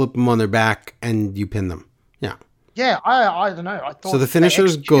and you flip them on their back and you pin them. Yeah. Yeah, I don't know. I thought so the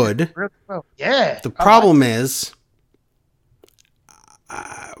finisher's good. Really well. Yeah. The problem is,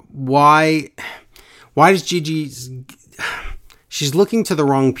 why does she's looking to the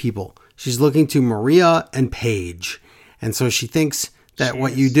wrong people. She's looking to Maria and Paige. And so she thinks that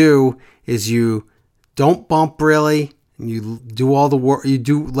what you do is you don't bump really. You do all the work.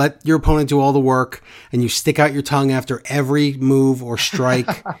 Let your opponent do all the work, and you stick out your tongue after every move or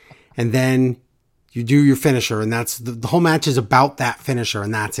strike, and then you do your finisher. And that's the whole match is about that finisher,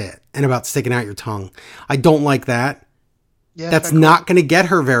 and that's it, and about sticking out your tongue. I don't like that. Yeah, that's not going to get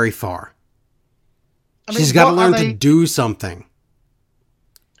her very far. She's got to learn to do something.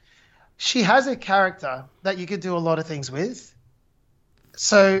 She has a character that you could do a lot of things with.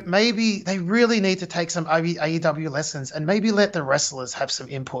 So maybe they really need to take some AEW lessons and maybe let the wrestlers have some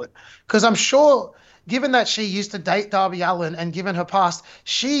input. Because I'm sure, given that she used to date Darby Allin and given her past,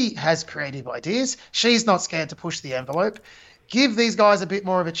 she has creative ideas. She's not scared to push the envelope. Give these guys a bit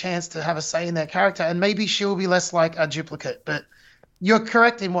more of a chance to have a say in their character, and maybe she'll be less like a duplicate. But you're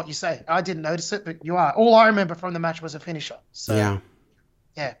correct in what you say. I didn't notice it, but you are. All I remember from the match was a finisher. So,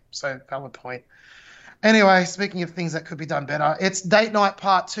 yeah, so valid point. Anyway, speaking of things that could be done better, it's Date Night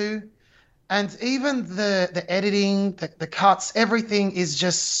Part 2. And even the editing, the cuts, everything is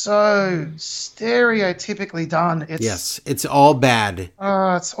just so stereotypically done. It's all bad.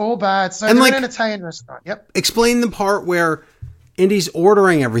 It's all bad. So they're an Italian restaurant. Yep. Explain the part where Indy's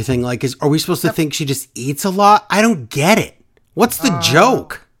ordering everything. Like, are we supposed to think she just eats a lot? I don't get it. What's the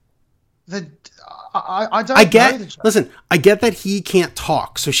joke? I don't know. Listen, I get that he can't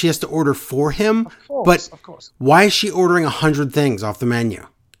talk, so she has to order for him. Of course. Why is she ordering 100 things off the menu?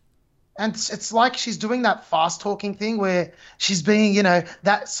 And it's like she's doing that fast talking thing where she's being,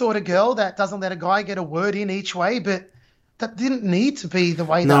 that sort of girl that doesn't let a guy get a word in each way, but that didn't need to be the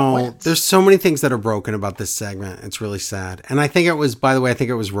way that went. There's so many things that are broken about this segment. It's really sad. And I think it was, by the way,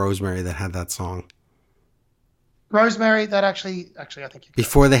 Rosemary that had that song. Rosemary, that actually, I think you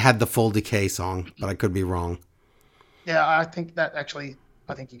before they had the Full Decay song, but I could be wrong. Yeah, I think you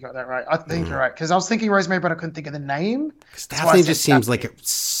got that right. I think you're right, because I was thinking Rosemary, but I couldn't think of the name. Daphne just seems like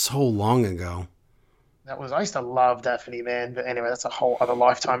it's so long ago. I used to love Daphne, man. But anyway, that's a whole other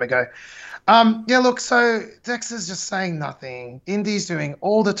lifetime ago. Look, so Dexter's just saying nothing. Indy's doing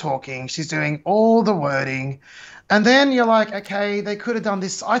all the talking. She's doing all the wording. And then you're like, okay, they could have done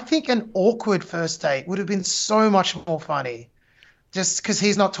this. I think an awkward first date would have been so much more funny. just because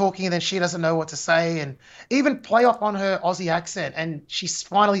he's not talking and then she doesn't know what to say, and even play up on her Aussie accent, and she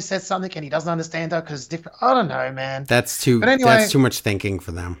finally says something and he doesn't understand her because different. I don't know, man. That's too. But anyway, that's too much thinking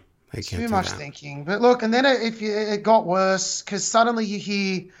for them. They can't too do much that. thinking. But look, and then it got worse because suddenly you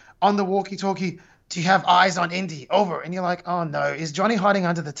hear on the walkie-talkie, "Do you have eyes on Indy?" Over, and you're like, "Oh no, is Johnny hiding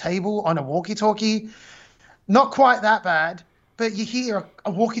under the table on a walkie-talkie?" Not quite that bad, but you hear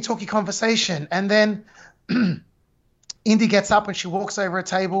a walkie-talkie conversation, and then Indy gets up and she walks over a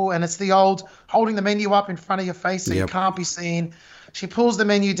table, and it's the old holding the menu up in front of your face so you can't be seen. She pulls the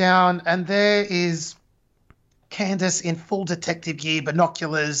menu down, and there is Candice in full detective gear,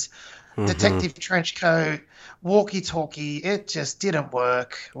 binoculars, detective trench coat, walkie-talkie. It just didn't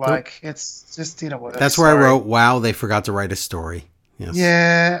work. It just didn't work. That's where I wrote, wow, they forgot to write a story. Yes.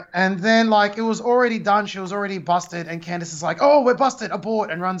 Yeah, and then it was already done. She was already busted, and Candice is like, "Oh, we're busted,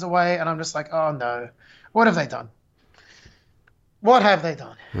 abort," and runs away. And I'm just like, "Oh no, what have they done? What have they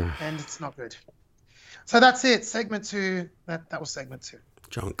done?" And it's not good. So that's it. Segment 2. That was segment 2.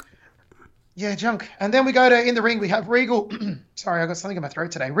 Junk. Yeah, junk. And then we go to in the ring. We have Regal. Sorry, I got something in my throat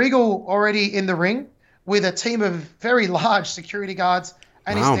today. Regal already in the ring with a team of very large security guards,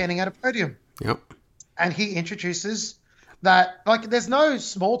 and he's standing at a podium. Yep. And he introduces that, there's no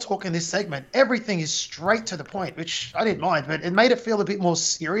small talk in this segment. Everything is straight to the point, which I didn't mind, but it made it feel a bit more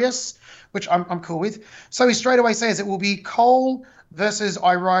serious, which I'm cool with. So he straight away says it will be Cole versus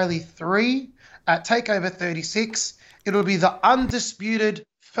O'Reilly 3 at TakeOver 36. It'll be the undisputed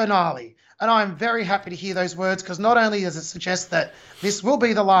finale. And I'm very happy to hear those words, because not only does it suggest that this will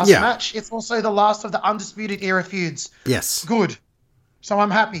be the last match, it's also the last of the Undisputed Era feuds. Yes. Good. So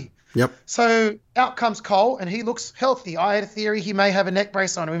I'm happy. Yep. So out comes Cole, and he looks healthy. I had a theory he may have a neck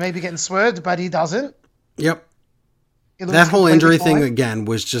brace on. We may be getting swerved, but he doesn't. Yep. That whole injury thing, again,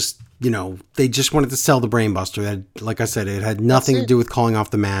 was just, they just wanted to sell the Brainbuster. That, like I said, it had nothing to do with calling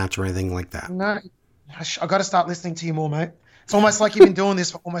off the match or anything like that. No. I got to start listening to you more, mate. It's almost like you've been doing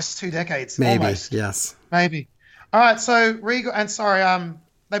this for almost 2 decades. Maybe, almost. yes. Maybe. All right, so Regal, and sorry,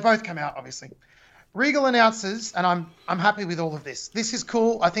 they both come out, obviously. Regal announces, and I'm happy with all of this. This is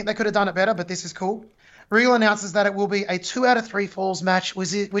cool. I think they could have done it better, but this is cool. Regal announces that it will be a 2 out of 3 falls match,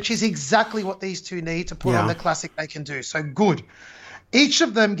 which is exactly what these two need to put on the classic they can do. So good. Each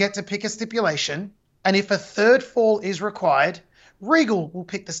of them get to pick a stipulation, and if a third fall is required, Regal will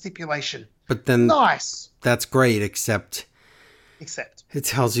pick the stipulation. But then, nice. That's great, except it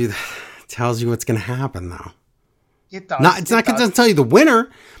tells you what's going to happen, though. It does. It's not going to tell you the winner,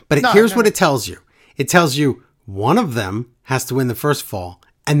 but here's what it tells you. It tells you one of them has to win the first fall,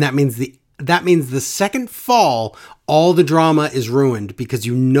 and that means the second fall, all the drama is ruined because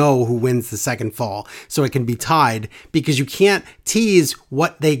you know who wins the second fall. So it can be tied because you can't tease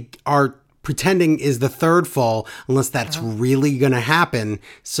what they are pretending is the third fall unless that's really going to happen.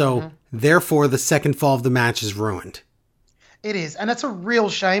 So therefore, the second fall of the match is ruined. It is. And it's a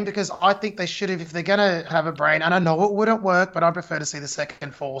real shame because I think they should have, if they're going to have a brain, and I know it wouldn't work, but I prefer to see the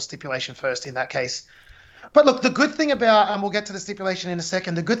second fall stipulation first in that case. But look, the good thing about, and we'll get to the stipulation in a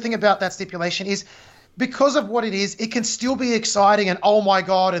second, the good thing about that stipulation is because of what it is, it can still be exciting and oh my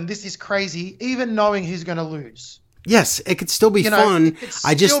God, and this is crazy, even knowing who's going to lose. Yes, it could still be fun.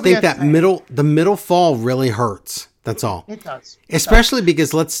 I just think that the middle fall really hurts. That's all. It does. Especially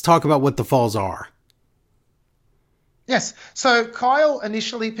because let's talk about what the falls are. Yes. So Kyle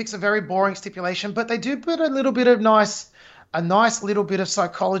initially picks a very boring stipulation, but they do put a little bit of a nice little bit of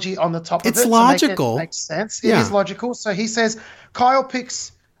psychology on the top of it. It's logical. To make it make sense. It is logical. So he says Kyle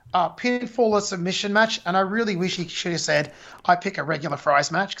picks a pinfall or submission match, and I really wish he should have said, I pick a regular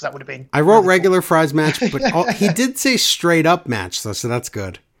fries match, because that would have been... I wrote regular fries match, but he did say straight up match, though, so that's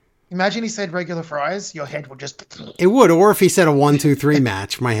good. Imagine he said regular fries, your head would just... It would, or if he said a 1-2-3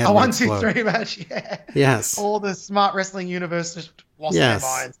 match, my head would explode. A 1-2-3 match, yeah. Yes. All the smart wrestling universe just lost their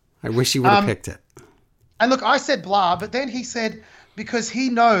minds. I wish he would have picked it. And look, I said blah, but then he said, because he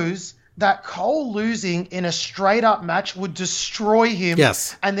knows that Cole losing in a straight-up match would destroy him.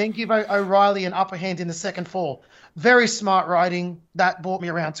 Yes. And then give O'Reilly an upper hand in the second fall. Very smart writing. That brought me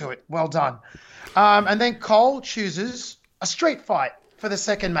around to it. Well done. And then Cole chooses a street fight for the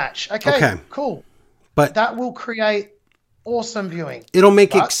second match. Okay. Cool. But that will create awesome viewing. It'll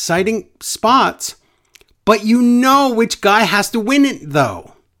make exciting spots, but you know which guy has to win it,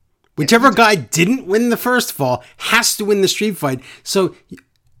 though. Whichever guy didn't win the first fall has to win the street fight. So,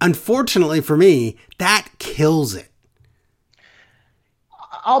 unfortunately for me, that kills it.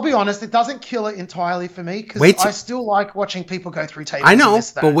 I'll be honest, it doesn't kill it entirely for me because I still like watching people go through tables. I know,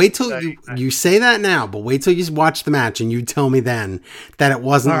 but wait till you say that now, but wait till you watch the match and you tell me then that it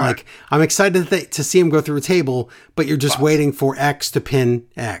wasn't like, I'm excited to see him go through a table, but you're just waiting for X to pin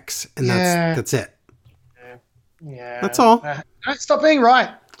X. And that's it. Yeah. That's all. Stop being right.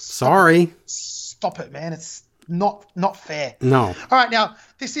 Sorry. Stop it, man. It's not fair. No. All right, now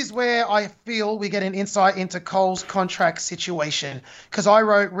this is where I feel we get an insight into Cole's contract situation because I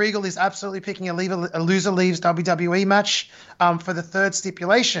wrote Regal is absolutely picking a loser leaves WWE match for the third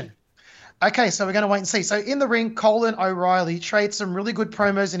stipulation. Okay, so we're going to wait and see. So in the ring, Cole and O'Reilly trade some really good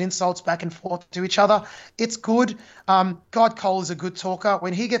promos and insults back and forth to each other. It's good. God, Cole is a good talker.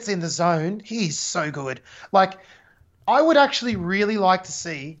 When he gets in the zone, he's so good. Like, I would actually really like to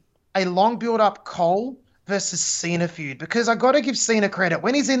see a long build-up Cole versus Cena feud because I got to give Cena credit.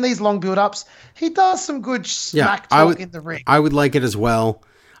 When he's in these long build-ups, he does some good smack talk in the ring. I would like it as well.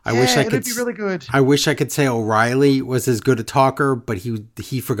 I wish I could. It'd be really good. I wish I could say O'Reilly was as good a talker, but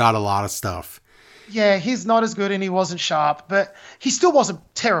he forgot a lot of stuff. Yeah, he's not as good and he wasn't sharp, but he still wasn't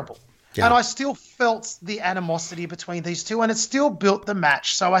terrible. Yeah. And I still felt the animosity between these two, and it still built the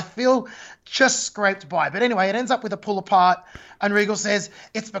match. So I feel just scraped by. But anyway, it ends up with a pull apart, and Regal says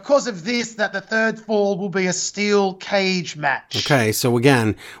it's because of this that the third fall will be a steel cage match. Okay, so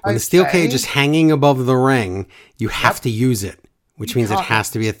again, when the steel cage is hanging above the ring, you have to use it, which means it has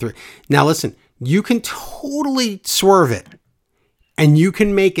to be a 3. Now listen, you can totally swerve it, and you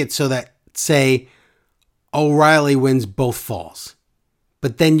can make it so that, say, O'Reilly wins both falls.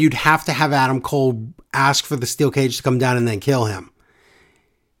 But then you'd have to have Adam Cole ask for the steel cage to come down and then kill him.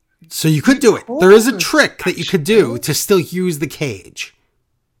 So you could do it. There is a trick that you could do to still use the cage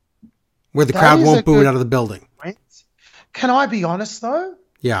where the crowd won't boo it out of the building. Can I be honest, though?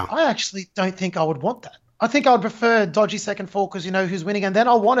 Yeah. I actually don't think I would want that. I think I would prefer dodgy second fall because you know who's winning, and then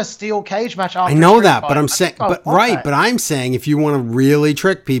I'll want a steel cage match after. I know that, but I'm saying, but I'm saying if you want to really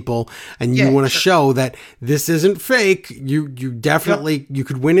trick people and you want to show that this isn't fake, you definitely you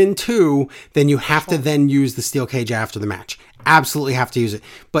could win in 2. Then you have to then use the steel cage after the match. Absolutely have to use it.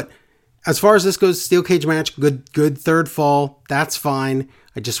 But as far as this goes, steel cage match, good third fall, that's fine.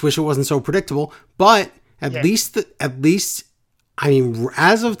 I just wish it wasn't so predictable. But at least. I mean,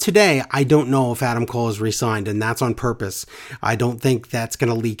 as of today, I don't know if Adam Cole is re-signed, and that's on purpose. I don't think that's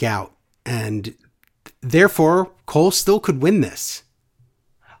going to leak out. And therefore, Cole still could win this.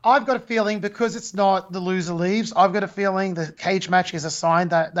 I've got a feeling, because it's not the loser leaves, I've got a feeling the cage match is a sign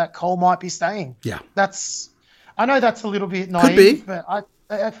that Cole might be staying. Yeah. I know that's a little bit naive, could be. But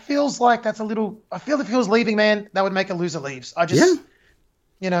it feels like that's a little... I feel if he was leaving, man, that would make a loser leaves. I just...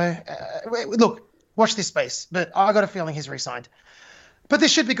 look, watch this space. But I got a feeling he's re-signed. But this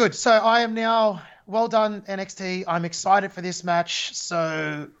should be good. So I am now, well done, NXT. I'm excited for this match.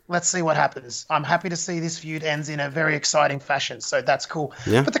 So let's see what happens. I'm happy to see this feud ends in a very exciting fashion. So that's cool.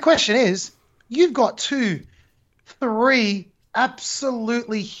 Yeah. But the question is, you've got 3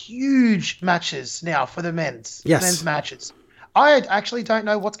 absolutely huge matches now for the men's matches. I actually don't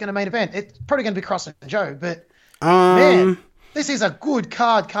know what's going to main event. It's probably going to be Cross and Joe, but man, this is a good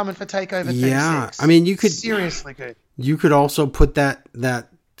card coming for TakeOver 36. Yeah, I mean, you could... Seriously good. You could also put that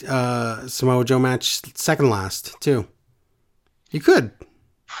Samoa Joe match second last, too. You could.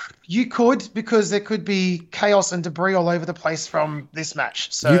 You could, because there could be chaos and debris all over the place from this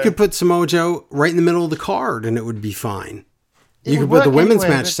match. So you could put Samoa Joe right in the middle of the card, and it would be fine. You could put the women's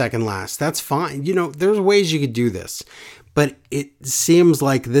match second last. That's fine. You know, there's ways you could do this. But it seems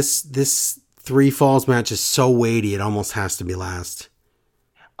like this 3 falls match is so weighty, it almost has to be last.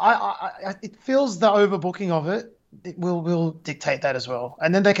 It feels the overbooking of it. It will dictate that as well.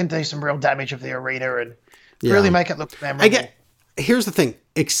 And then they can do some real damage of the arena and really make it look memorable. Here's the thing.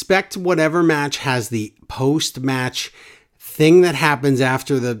 Expect whatever match has the post-match thing that happens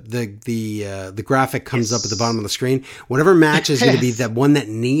after the graphic comes up at the bottom of the screen. Whatever match is going to be the one that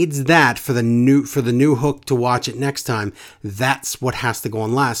needs that for the new hook to watch it next time. That's what has to go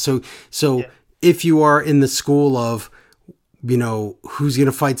on last. So if you are in the school of, you know, who's going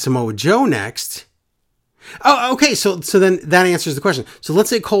to fight Samoa Joe next... Oh, okay. So then that answers the question. So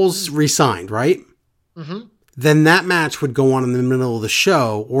let's say Cole's re-signed, right? Mm-hmm. Then that match would go on in the middle of the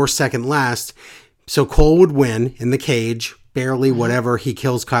show or second last. So Cole would win in the cage, barely, whatever. He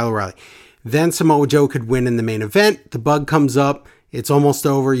kills Kyle O'Reilly. Then Samoa Joe could win in the main event. The bug comes up. It's almost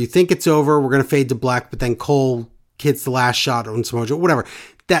over. You think it's over. We're going to fade to black, but then Cole hits the last shot on Samoa Joe. Whatever.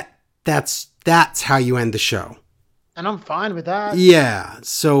 That's how you end the show. And I'm fine with that. Yeah,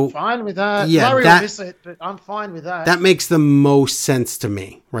 so... Fine with that. Yeah, Larry will miss it, but I'm fine with that. That makes the most sense to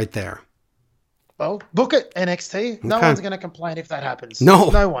me, right there. Well, book it, NXT. No Okay. one's going to complain if that happens. No.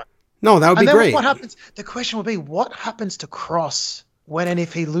 No one. No, that would And be then great. what happens? The question will be, what happens to Cross when and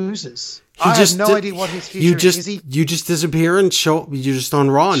if he loses? He I just have no di- idea what his future is. Is he? You just disappear and you're just on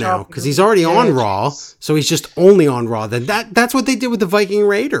Raw now Sharp- because he's already Yeah, on Raw, jeez. so he's just only on Raw. That's what they did with the Viking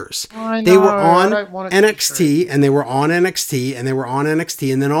Raiders. I They were know, I on don't want it to be NXT and they were on NXT and they were on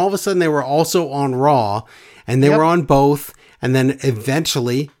NXT and then all of a sudden they were also on Raw and they Yep. were on both and then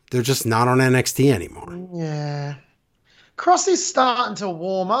eventually they're just not on NXT anymore. Yeah. Cross is starting to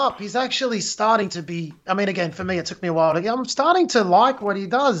warm up. He's actually starting to be. I mean, again, for me, it took me a while to get. I'm starting to like what he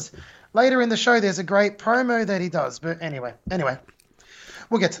does. Later in the show, there's a great promo that he does. But anyway,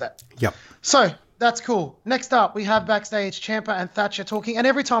 we'll get to that. Yep. So that's cool. Next up, we have backstage Ciampa and Thatcher talking. And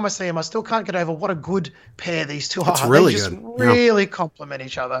every time I see him, I still can't get over what a good pair these two are. really they just good. Yeah. really complement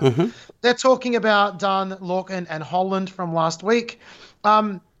each other. They're talking about Dunn, Lorcan, and Holland from last week.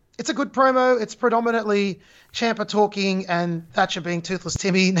 It's a good promo. It's predominantly Ciampa talking and Thatcher being Toothless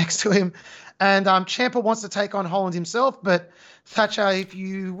Timmy next to him. And Ciampa wants to take on Holland himself, but Thatcher, if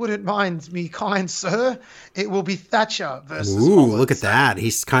you wouldn't mind me, kind sir, it will be Thatcher versus Ooh, Holland. look at that.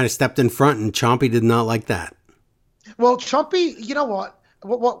 He's kind of stepped in front and Chompy did not like that. Well, Chompy, you know what?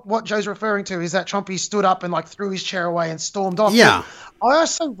 What Joe's referring to is that Chompy stood up and like threw his chair away and stormed off. Yeah. But I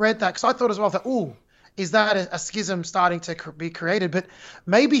also read that because I thought as well that, ooh, is that a schism starting to be created? But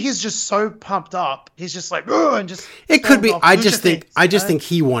maybe he's just so pumped up, he's just like, ugh, and just. It could be. stormed off. I Lucha just think things,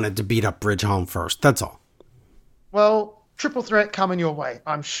 he wanted to beat up Bridge Holland first. That's all. Well, triple threat coming your way,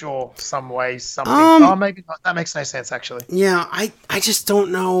 I'm sure. Some way, something. Oh, maybe not. That makes no sense, actually. Yeah, I just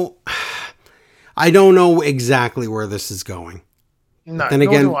don't know. I don't know exactly where this is going. No, Then nor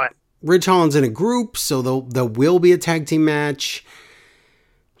again, do I. Ridge Holland's in a group, so there will be a tag team match.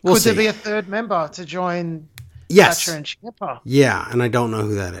 We'll Could see. there be a third member to join Yes. Thatcher and Ciampa? Yeah, and I don't know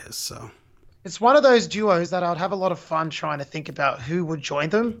who that is. So It's one of those duos that I'd have a lot of fun trying to think about who would join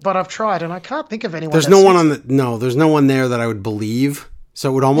them, but I've tried and I can't think of anyone. there's no one there's no one there that I would believe.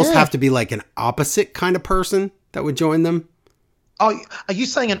 So it would almost Yeah. have to be like an opposite kind of person that would join them. Oh, are you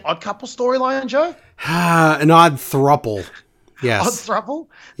saying an odd couple storyline, Joe? An odd thruple. Yes. Odd throuple?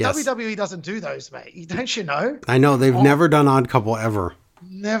 Yes. WWE doesn't do those, mate. Don't you know? I know they've never done odd couple ever.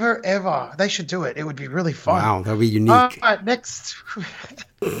 Never ever. They should do it. It would be really fun. Wow, that'd be unique. All right, next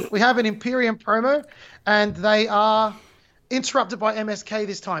we have an Imperium promo, and they are interrupted by MSK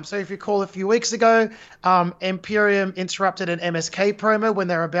this time. So if you recall a few weeks ago, Imperium interrupted an MSK promo when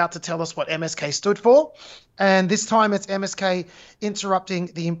they're about to tell us what MSK stood for. And this time it's MSK interrupting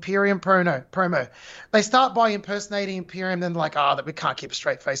the Imperium promo. They start by impersonating Imperium, then like, that we can't keep a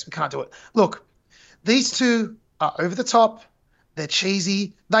straight face. We can't do it. Look, these two are over the top. They're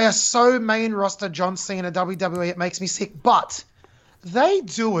cheesy. They are so main roster John Cena WWE. It makes me sick. But they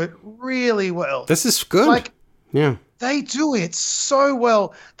do it really well. This is good. Like, yeah. they do it so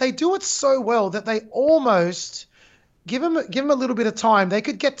well. They do it so well that they almost give them a little bit of time. They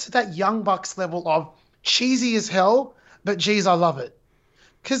could get to that Young Bucks level of cheesy as hell, but geez, I love it.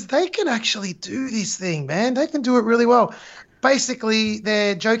 Because they can actually do this thing, man. They can do it really well. Basically,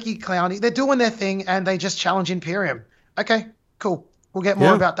 they're jokey, clowny. They're doing their thing, and they just challenge Imperium. Okay, cool. We'll get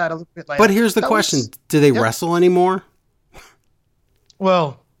more about that a little bit later. But here's the question. Do they wrestle anymore?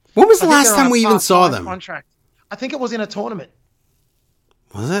 Well, when was the I think last they're time on a we even saw part-time them? Contract. I think it was in a tournament.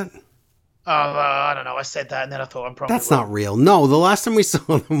 Was it? I don't know. I said that, and then I thought I'm probably That's not real. No, the last time we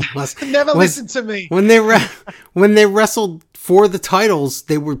saw them was Never listen to me. when they wrestled for the titles.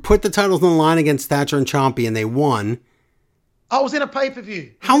 They would put the titles on the line against Thatcher and Chompy, and they won. I was in a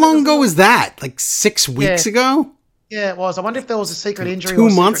pay-per-view. How long ago was that? Like 6 weeks ago? Yeah, it was. I wonder if there was a secret injury. 2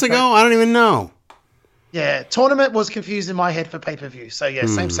 months ago? I don't even know. Yeah, tournament was confused in my head for pay-per-view. So yeah,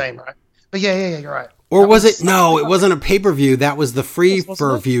 same, right? But yeah, you're right. Or was it? No, it wasn't a pay-per-view. That was the free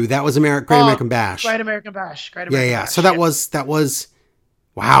for view. That was Great American Bash. Great American Bash. Great American Bash. So that was,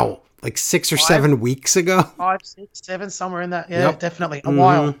 wow, like 6 or 7 weeks ago. 5, 6, 7, somewhere in that. Yeah, definitely. A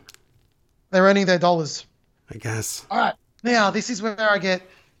while. They're earning their dollars. I guess. All right. Now, this is where I get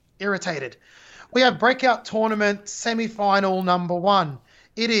irritated. We have Breakout Tournament semi-final number 1.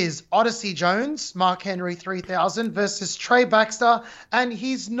 It is Odyssey Jones, Mark Henry 3000 versus Trey Baxter, and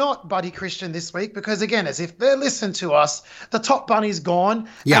he's not Buddy Christian this week because, again, as if they listen to us, the top bunny's gone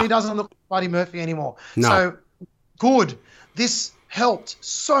and he doesn't look like Buddy Murphy anymore. No. So, good. This helped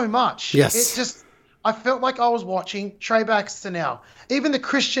so much. Yes. It just, I felt like I was watching Trey Baxter now. Even the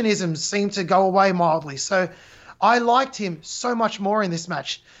Christianisms seemed to go away mildly. So, I liked him so much more in this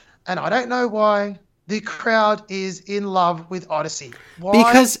match. And I don't know why the crowd is in love with Odyssey. Why?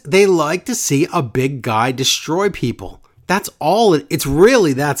 Because they like to see a big guy destroy people. That's all. It's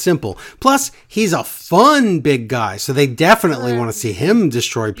really that simple. Plus, he's a fun big guy, so they definitely want to see him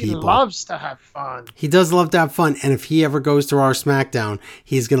destroy people. He loves to have fun. He does love to have fun, and if he ever goes to our SmackDown,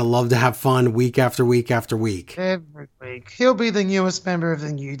 he's going to love to have fun week after week after week. Every week. He'll be the newest member of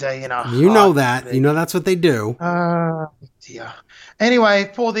the New Day in a You know that. You know that's what they do. Dear.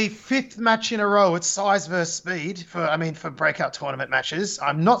 Anyway, for the 5th match in a row, it's size versus speed for breakout tournament matches.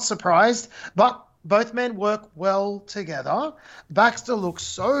 I'm not surprised, but both men work well together. Baxter looks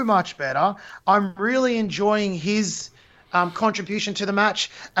so much better. I'm really enjoying his contribution to the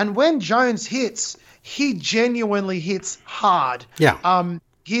match. And when Jones hits, he genuinely hits hard. Yeah.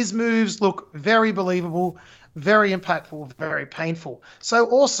 His moves look very believable, very impactful, very painful. So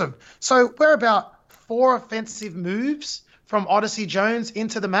awesome. So we're about 4 offensive moves from Odyssey Jones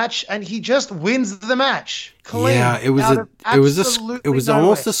into the match, and he just wins the match. Clean. Yeah, it was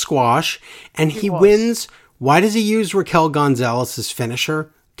almost a squash, and he wins. Why does he use Raquel Gonzalez's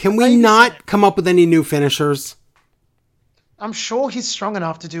finisher? Can we not come up with any new finishers? I'm sure he's strong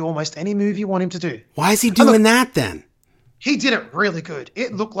enough to do almost any move you want him to do. Why is he doing that then? He did it really good.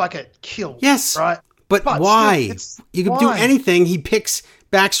 It looked like it killed. Yes, right. But why? You can do anything. He picks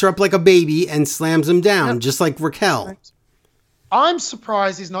Baxter up like a baby and slams him down, just like Raquel. I'm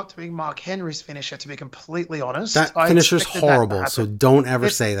surprised he's not doing Mark Henry's finisher, to be completely honest. That finisher's horrible, so don't ever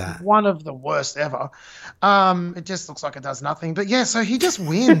say that. One of the worst ever. It just looks like it does nothing. But yeah, so he just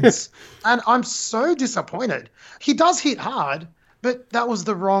wins. And I'm so disappointed. He does hit hard, but that was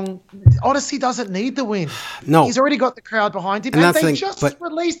the wrong... Odyssey doesn't need the win. No. He's already got the crowd behind him. And they just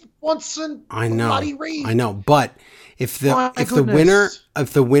released Watson Bloody Reed. I know, but if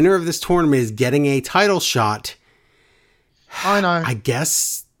the winner of this tournament is getting a title shot... I know. I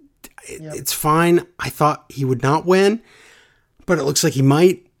guess it's fine. I thought he would not win, but it looks like he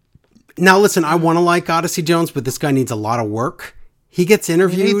might. Now, listen, I want to like Odyssey Jones, but this guy needs a lot of work. He gets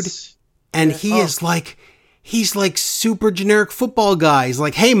interviewed, and he's like super generic football guy. He's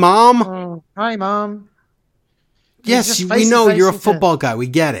like, "Hey, mom." Hi, mom. Yes, we know you're a football guy. We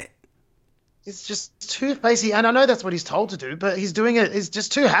get it. It's just too facey, and I know that's what he's told to do, but he's doing it. He's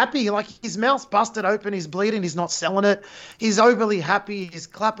just too happy. Like, his mouth's busted open, he's bleeding, he's not selling it. He's overly happy, he's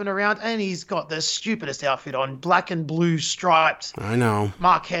clapping around, and he's got the stupidest outfit on, black and blue striped. I know.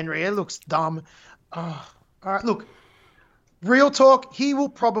 Mark Henry, it looks dumb. All right, look, real talk, he will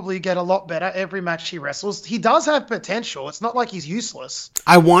probably get a lot better every match he wrestles. He does have potential. It's not like he's useless.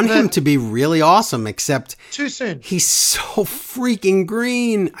 I want him to be really awesome, except... Too soon. He's so freaking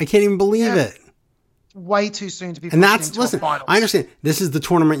green. I can't even believe it. Way too soon to be pushed into a finals. I understand. This is the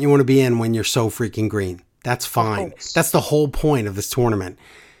tournament you want to be in when you're so freaking green. That's fine. That's the whole point of this tournament.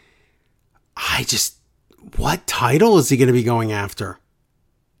 What title is he going to be going after?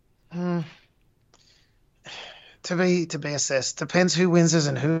 To be assessed. Depends who wins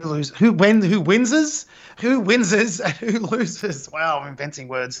and who loses. Who wins and who loses. Wow, I'm inventing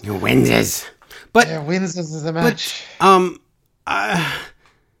words. Who wins? But wins is the match.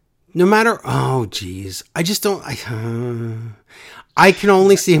 No matter. Oh, geez. I just don't. I can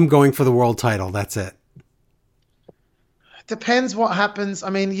only see him going for the world title. That's it. Depends what happens. I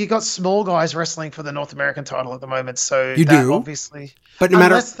mean, you got small guys wrestling for the North American title at the moment, so you do obviously. But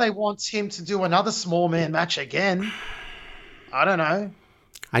unless they want him to do another small man match again, I don't know.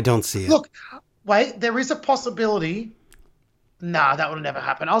 I don't see it. Look, wait, there is a possibility. Nah, that would never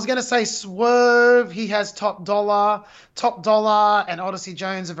happen. I was going to say Swerve, he has Top Dollar, and Odyssey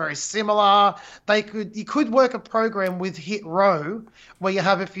Jones are very similar. You could work a program with Hit Row where you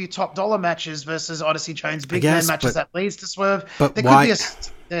have a few Top Dollar matches versus Odyssey Jones big man matches that leads to Swerve. But there why? Could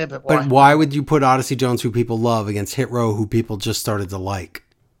be but why? But why would you put Odyssey Jones, who people love, against Hit Row, who people just started to like?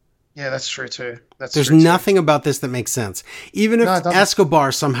 Yeah, that's true too. There's nothing about this that makes sense. Even if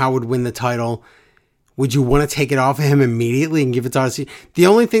Escobar somehow would win the title, would you want to take it off of him immediately and give it to Odyssey? The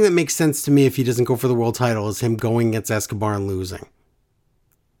only thing that makes sense to me if he doesn't go for the world title is him going against Escobar and losing.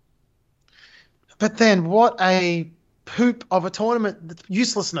 But then what a poop of a tournament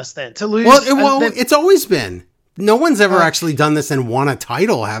uselessness then to lose. Well, it's always been. No one's ever actually done this and won a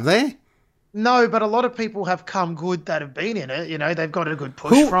title, have they? No, but a lot of people have come good that have been in it. You know, they've got a good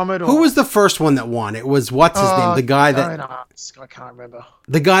push from it. Who was the first one that won? It was, what's his name? The guy that... I can't remember.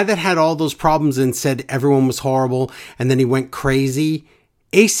 The guy that had all those problems and said everyone was horrible, and then he went crazy.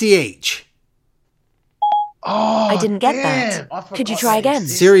 ACH. Oh, I didn't get that. Could you try again?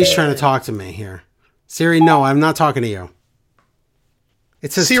 Siri's trying to talk to me here. Siri, no, I'm not talking to you.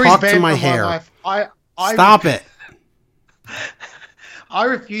 It says Siri's talk to my hair. Stop it. I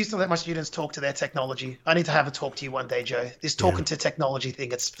refuse to let my students talk to their technology. I need to have a talk to you one day, Joe. This talking to technology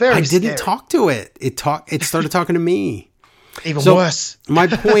thing, it's very scary. I didn't talk to it. It started talking to me. Even worse. My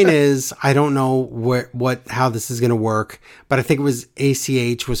point is, I don't know how this is going to work, but I think it was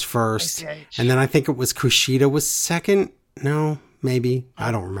ACH was first, and then I think it was Kushida was second. No, maybe.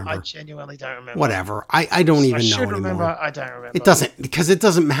 I don't remember. I genuinely don't remember. Whatever. I don't even know anymore. I should remember. I don't remember. It doesn't, because it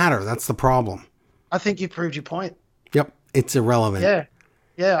doesn't matter. That's the problem. I think you proved your point. Yep. It's irrelevant. Yeah.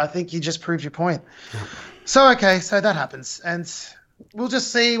 Yeah, I think you just proved your point. Yep. So that happens. And we'll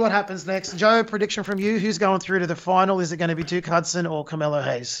just see what happens next. Joe, prediction from you. Who's going through to the final? Is it going to be Duke Hudson or Carmelo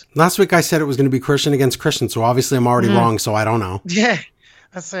Hayes? Last week I said it was going to be Christian against Christian, so obviously I'm already wrong, so I don't know. Yeah.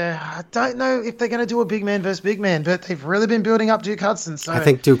 I don't know if they're going to do a big man versus big man, but they've really been building up Duke Hudson. So I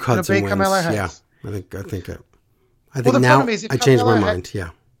think Duke Hudson wins. Yeah, I think now I changed my mind. Yeah.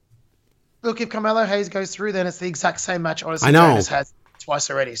 Look, if Carmelo Hayes goes through, then it's the exact same match Odyssey Jonas had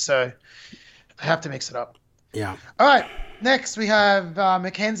twice already. So they have to mix it up. Yeah. All right. Next, we have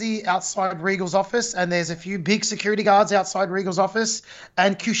Mackenzie outside Regal's office, and there's a few big security guards outside Regal's office,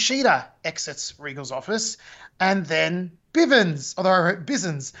 and Kushida exits Regal's office, and then Bivens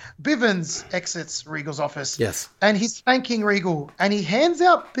exits Regal's office. Yes. And he's thanking Regal, and he hands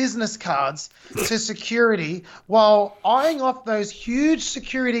out business cards to security while eyeing off those huge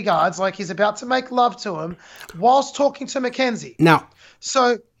security guards like he's about to make love to him whilst talking to Mackenzie. Now,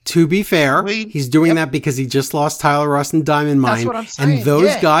 so to be fair, he's doing that because he just lost Tyler Rust and Diamond Mine. That's what I'm saying. And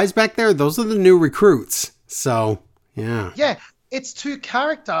those guys back there, those are the new recruits. So, yeah. Yeah, it's to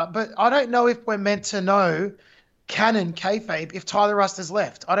character, but I don't know if we're meant to know canon kayfabe if Tyler Rust has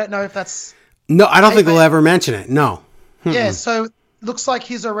left. I don't know if that's... No, I don't think they'll ever mention it. No. Yeah, so looks like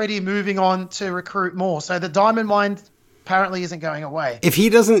he's already moving on to recruit more. So the Diamond Mine apparently isn't going away. If he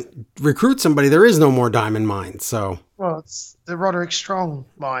doesn't recruit somebody, there is no more Diamond Mine, so... Well, it's the Roderick Strong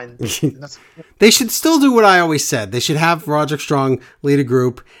mine. They should still do what I always said. They should have Roderick Strong lead a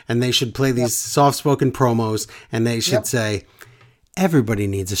group, and they should play these soft-spoken promos, and they should say, everybody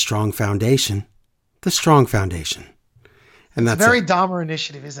needs a strong foundation. The strong foundation. And that's very Dharma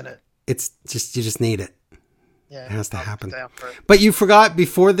Initiative, isn't it? It's just, you just need it. Yeah, it has to happen. But you forgot,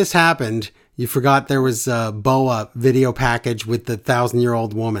 before this happened, there was a BOA video package with the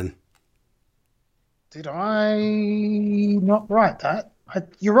 1,000-year-old woman. Did I not write that?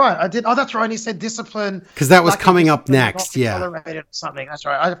 You're right. I did. Oh, that's right. And he said discipline. Because that was coming up next. Yeah. Tolerated or something. That's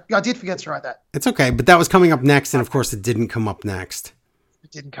right. I did forget to write that. It's okay. But that was coming up next. And of course, it didn't come up next.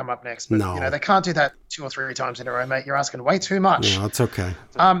 It didn't come up next. But, no. They can't do that 2 or 3 times in a row, mate. You're asking way too much. No, it's okay.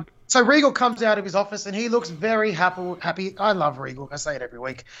 So Regal comes out of his office and he looks very happy. I love Regal. I say it every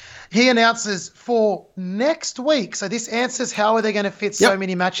week. He announces for next week. So this answers how are they going to fit so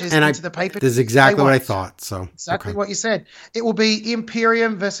many matches into the pay-per-view. This is exactly what I thought. So exactly what you said. It will be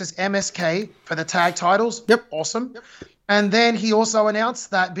Imperium versus MSK for the tag titles. Yep. Awesome. Yep. And then he also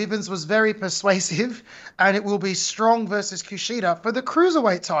announced that Bivens was very persuasive and it will be Strong versus Kushida for the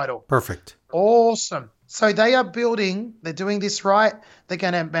Cruiserweight title. Perfect. Awesome. So they are building, they're doing this right. They're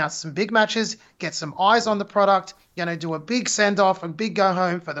going to mount some big matches, get some eyes on the product, going to do a big send-off and big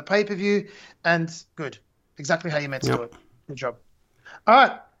go-home for the pay-per-view. And good. Exactly how you meant to do it. Good job. All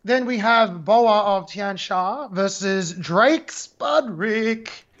right. Then we have Boa of Tian Sha versus Drake Spudrick.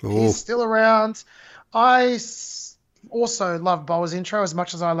 Ooh. He's still around. I also love Boa's intro as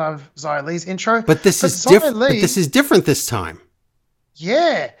much as I love Xia Li's intro. But this is different. But this is different this time.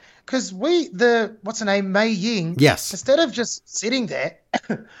 Yeah. Because what's her name, Mei Ying? Yes. Instead of just sitting there,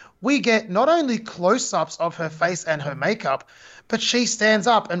 we get not only close-ups of her face and her makeup, but she stands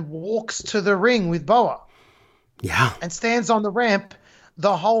up and walks to the ring with Boa. Yeah. And stands on the ramp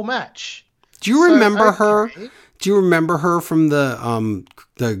the whole match. Do you remember her? Do you remember her from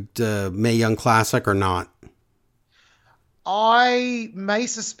the Mae Young Classic or not? I may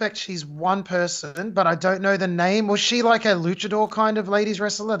suspect she's one person, but I don't know the name. Was she like a luchador kind of ladies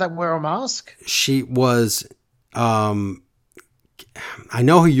wrestler that wore a mask? She was. I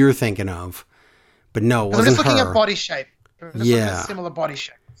know who you're thinking of, but no, it wasn't her. I'm just looking at body shape. Yeah, similar body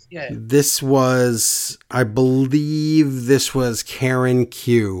shape. Yeah. This was, I believe, Karen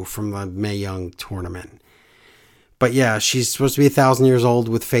Q from the Mae Young tournament. But yeah, she's supposed to be 1,000 years old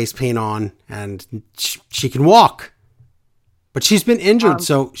with face paint on, and she can walk. But she's been injured,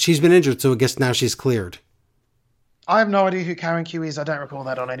 so I guess now she's cleared. I have no idea who Karen Q is. I don't recall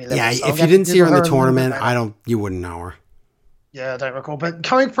that on any level. Yeah, if you didn't see her in the tournament, you wouldn't know her. Yeah, I don't recall. But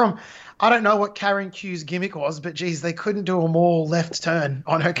coming from, I don't know what Karen Q's gimmick was, but geez, they couldn't do a more left turn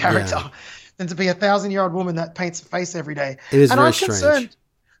on her character than to be a 1,000-year-old woman that paints a face every day. It is very strange. Concerned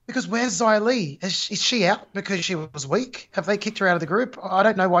because where's Xia Li? Is she out because she was weak? Have they kicked her out of the group? I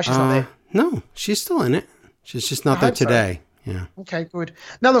don't know why she's not there. No, she's still in it. She's just not there today. Yeah. Okay, good.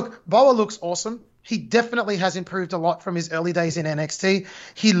 Now look, Boa looks awesome. He definitely has improved a lot from his early days in NXT.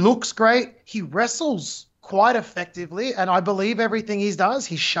 He looks great. He wrestles quite effectively, and I believe everything he does.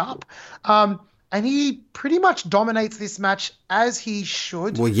 He's sharp. And he pretty much dominates this match as he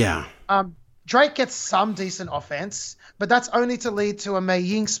should. Well, yeah. Drake gets some decent offense, but that's only to lead to a Mei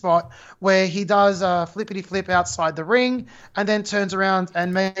Ying spot where he does a flippity flip outside the ring and then turns around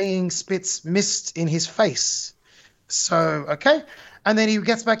and Mei Ying spits mist in his face. So, okay. And then he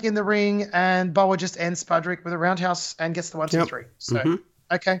gets back in the ring and Boa just ends Spudrick with a roundhouse and gets the 1, 2, 3. So,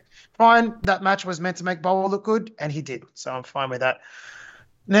 okay, fine. That match was meant to make Boa look good, and he did. So I'm fine with that.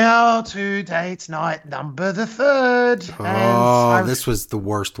 Now to date night number the 3rd. Oh, this was the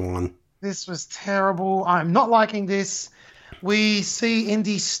worst one. This was terrible. I'm not liking this. We see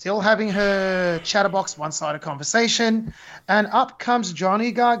Indy still having her chatterbox one-sided conversation, and up comes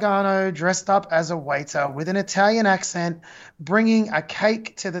Johnny Gargano dressed up as a waiter with an Italian accent, bringing a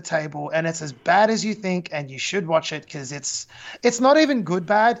cake to the table, and it's as bad as you think, and you should watch it because it's not even good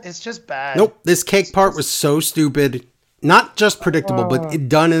bad. It's just bad. Nope. This cake part was so stupid. Not just predictable, but it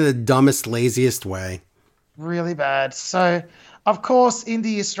done in the dumbest, laziest way. Really bad. So, of course,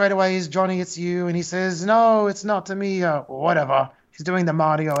 Indy is straight away is Johnny, it's you. And he says, no, it's not to me, whatever. He's doing the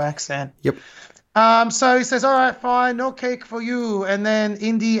Mario accent. Yep. So he says, all right, fine, no cake for you. And then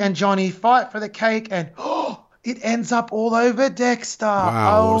Indy and Johnny fight for the cake and it ends up all over Dexter.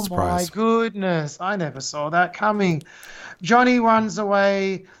 Wow, oh, my goodness. I never saw that coming. Johnny runs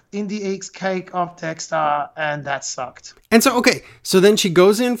away. Indy eats cake off Dexter, and that sucked. And so, okay, so then she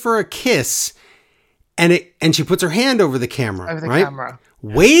goes in for a kiss, and she puts her hand over the camera. Over the right? camera.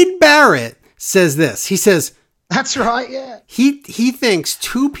 Wade Barrett says this. He says, that's right, yeah. He thinks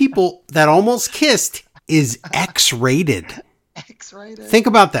two people that almost kissed is X-rated. X-rated. Think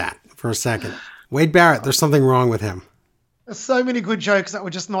about that for a second. Wade Barrett, there's something wrong with him. There's so many good jokes that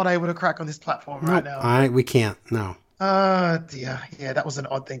we're just not able to crack on this platform right now. We can't, no. Oh, dear. Yeah, that was an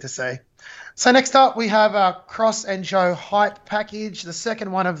odd thing to say. So next up, we have our Cross and Joe hype package, the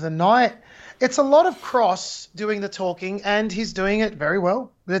second one of the night. It's a lot of Cross doing the talking, and he's doing it very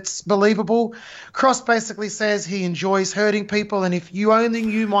well. It's believable. Cross basically says he enjoys hurting people, and if you only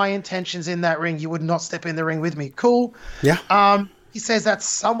knew my intentions in that ring, you would not step in the ring with me. Cool. Yeah. He says that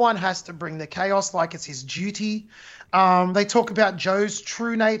someone has to bring the chaos like it's his duty. They talk about Joe's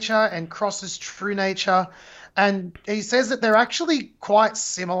true nature and Cross's true nature. And he says that they're actually quite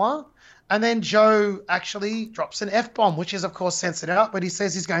similar. And then Joe actually drops an F-bomb, which is, of course, censored out. But he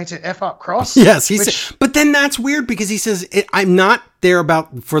says he's going to F up Cross. Yes, he said. But then that's weird because he says, I'm not there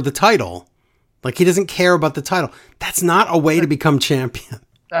for the title. Like, he doesn't care about the title. That's not a way to become champion.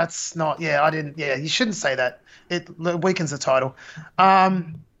 That's not, you shouldn't say that. It weakens the title.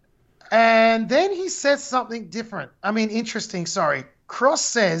 And then he says something different. I mean, interesting, sorry. Cross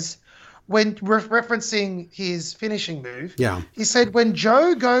says, when referencing his finishing move, he said, when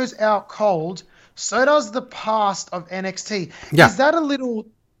Joe goes out cold, so does the past of NXT. Yeah. Is that a little,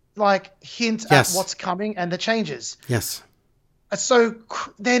 hint at what's coming and the changes? Yes. So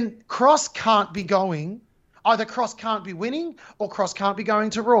then Cross can't be going. Either Cross can't be winning or Cross can't be going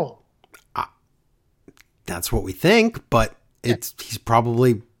to Raw. That's what we think, but it's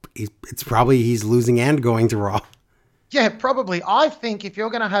probably he's losing and going to Raw. Yeah, probably. I think if you're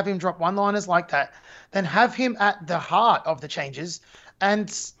going to have him drop one-liners like that, then have him at the heart of the changes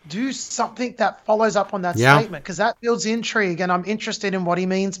and do something that follows up on that statement, because that builds intrigue, and I'm interested in what he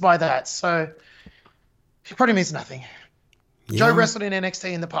means by that. So he probably means nothing. Yeah. Joe wrestled in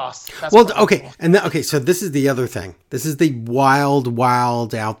NXT in the past. That's okay. So this is the other thing. This is the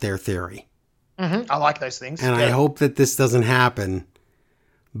wild out there theory. Mm-hmm. I like those things. And I hope that this doesn't happen.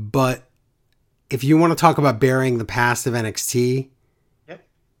 But if you want to talk about burying the past of NXT,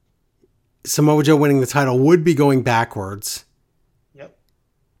 Samoa Joe winning the title would be going backwards. Yep.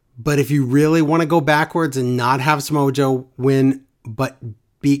 But if you really want to go backwards and not have Samoa Joe win, but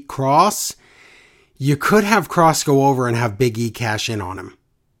beat Cross, you could have Cross go over and have Big E cash in on him.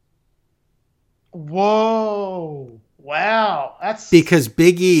 Whoa. Wow. That's because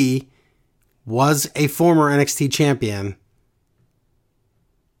Big E was a former NXT champion.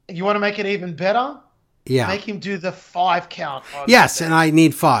 You want to make it even better? Yeah. Make him do the 5 count. Yes, and I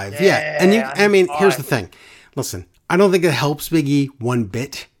need 5. Yeah. And here's the thing. Listen, I don't think it helps Big E one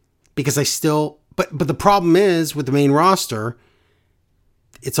bit because but the problem is with the main roster,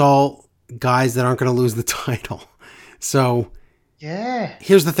 it's all guys that aren't going to lose the title. So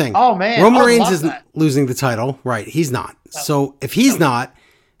here's the thing. Oh man. Roman Reigns isn't losing the title. Right. He's not. So if he's not,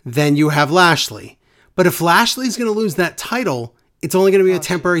 then you have Lashley. But if Lashley's going to lose that title, it's only going to be a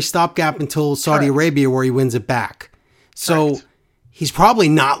temporary stopgap until Saudi Arabia where he wins it back. So Correct. he's probably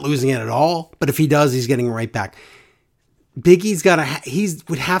not losing it at all. But if he does, he's getting right back. Big E's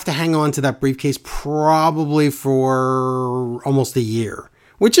would have to hang on to that briefcase probably for almost a year,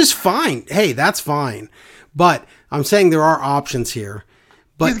 which is fine. Hey, that's fine. But I'm saying there are options here.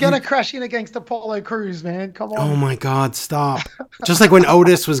 But he's going to crash in against Apollo Crews, man. Come on. Oh my God, stop. Just like when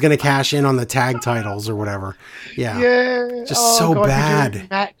Otis was going to cash in on the tag titles or whatever. Yeah. Yeah. Just so God,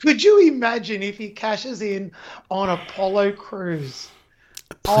 bad. Could you imagine if he cashes in on Apollo Crews?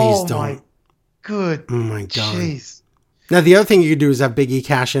 Please don't. Good. Oh my God. Jeez. Now, the other thing you could do is have Big E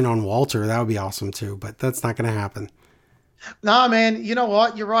cash in on Walter. That would be awesome too, but that's not going to happen. Nah, man, you know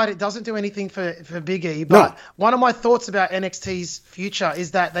what? You're right. It doesn't do anything for Big E. But one of my thoughts about NXT's future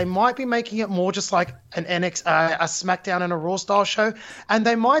is that they might be making it more just like a SmackDown and a Raw style show. And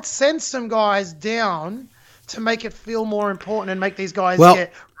they might send some guys down to make it feel more important and make these guys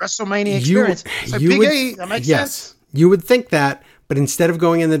get WrestleMania experience. So Big E, that makes sense. You would think that, but instead of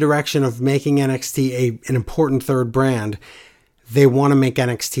going in the direction of making NXT an important third brand, they want to make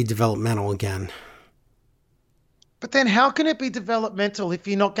NXT developmental again. But then how can it be developmental if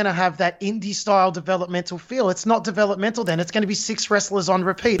you're not going to have that indie-style developmental feel? It's not developmental then. It's going to be 6 wrestlers on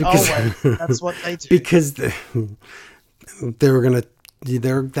repeat always. That's what they do. Because that's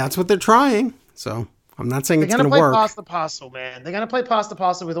what they're trying. So I'm not saying it's going to work. They're going to play past the parcel, man. They're going to play past the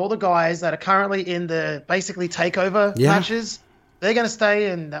parcel with all the guys that are currently in the basically takeover matches. They're going to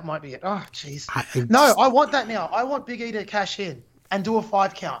stay, and that might be it. Oh, jeez. I want that now. I want Big E to cash in and do a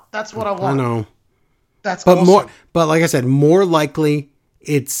 5 count. That's what I want. I know. That's awesome. But like I said, more likely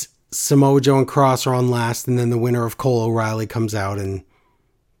it's Samoa Joe and Cross are on last, and then the winner of Cole O'Reilly comes out, and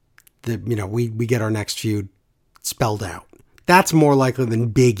we get our next feud spelled out. That's more likely than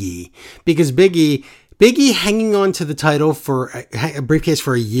Big E, because Big E hanging on to the title for a briefcase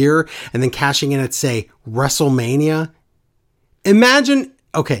for a year and then cashing in at, say, WrestleMania. Imagine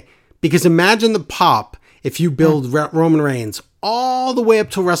the pop if you build Roman Reigns all the way up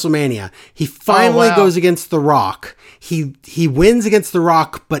to WrestleMania. He finally goes against The Rock. He wins against The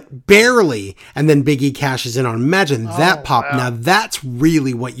Rock, but barely, and then Big E cashes in on him. Imagine that pop. Wow. Now that's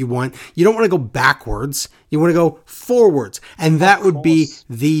really what you want. You don't want to go backwards. You want to go forwards. And that would be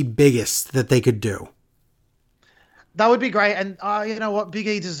the biggest that they could do. That would be great. And you know what? Big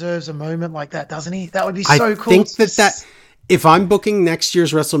E deserves a moment like that, doesn't he? That would be so cool. I think that if I'm booking next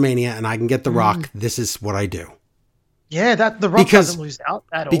year's WrestleMania and I can get The Rock, this is what I do. Yeah, that The Rock doesn't lose out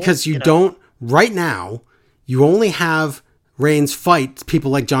at all. Because you don't, right now, you only have Reigns fight people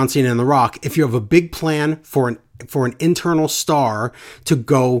like John Cena and The Rock if you have a big plan for an internal star to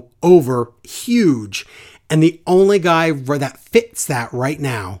go over huge. And the only guy that fits that right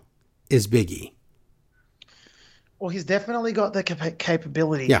now is Big E. Well, he's definitely got the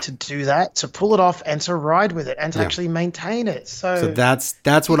capability to do that, to pull it off and to ride with it and to actually maintain it. So that's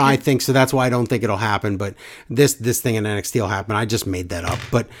what I think. So that's why I don't think it'll happen. But this thing in NXT will happen. I just made that up.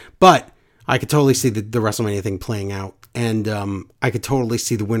 But I could totally see the WrestleMania thing playing out. And I could totally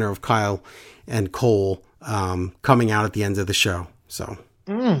see the winner of Kyle and Cole coming out at the end of the show. So.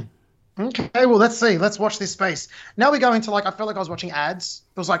 Okay, well, let's see. Let's watch this space. Now we go into, I felt like I was watching ads.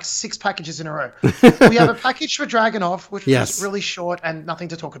 There was 6 packages in a row. We have a package for Dragunov, which was really short and nothing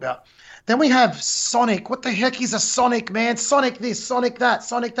to talk about. Then we have Sonic. What the heck is a Sonic, man? Sonic this, Sonic that,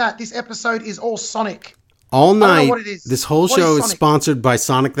 Sonic that. This episode is all Sonic. All night, this whole show is sponsored by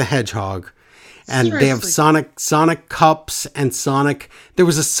Sonic the Hedgehog. And Seriously? They have Sonic cups and Sonic. There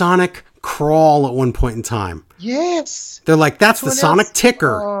was a Sonic crawl at one point in time. Yes. They're like, that's the Sonic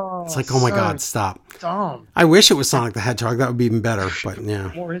ticker. It's like, oh my God, stop. Dumb. I wish it was Sonic the Hedgehog. That would be even better. But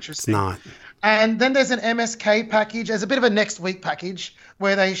yeah, more interesting. It's not. And then there's an MSK package. There's a bit of a next week package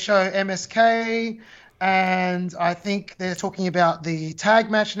where they show MSK. And I think they're talking about the tag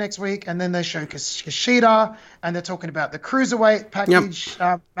match next week. And then they show Kushida. And they're talking about the Cruiserweight package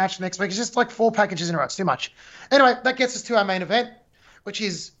match next week. It's just 4 packages in a row. It's too much. Anyway, that gets us to our main event, which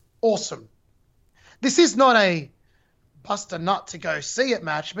is awesome. This is not a bust a nut to go see it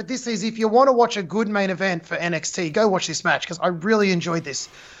match, but this is, if you want to watch a good main event for NXT, go watch this match because I really enjoyed this.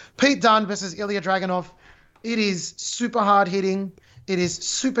 Pete Dunne versus Ilya Dragunov. It is super hard hitting. It is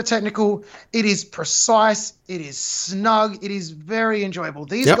super technical. It is precise. It is snug. It is very enjoyable.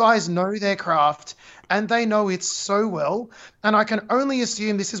 These guys know their craft and they know it so well. And I can only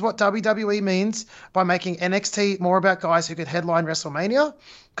assume this is what WWE means by making NXT more about guys who could headline WrestleMania.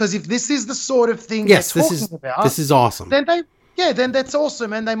 Because if this is the sort of thing they're talking about, this is awesome. Then then that's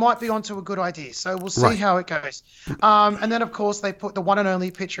awesome, and they might be onto a good idea. So we'll see how it goes. And then of course they put the one and only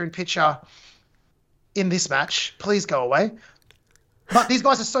picture-in-picture in this match. Please go away. But these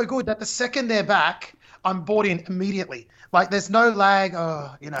guys are so good that the second they're back, I'm bought in immediately. Like, there's no lag.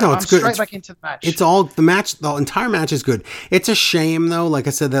 No, no, I'm straight back into the match. It's all the entire match is good. It's a shame though, like I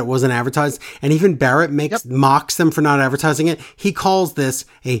said, that it wasn't advertised. And even Barrett mocks them for not advertising it. He calls this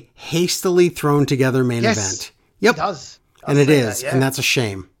a hastily thrown together main event. Yep. He does. And it is. And that's a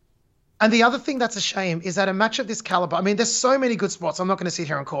shame. And the other thing that's a shame is that a match of this caliber, I mean, there's so many good spots. I'm not going to sit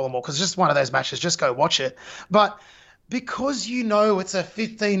here and call them all because it's just one of those matches. Just go watch it. But because it's a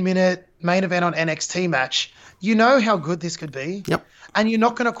 15-minute main event on NXT match, you know how good this could be. Yep. And you're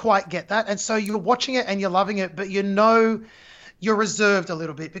not going to quite get that. And so you're watching it and you're loving it, but you're reserved a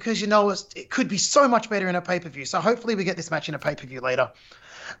little bit because it could be so much better in a pay-per-view. So hopefully we get this match in a pay-per-view later.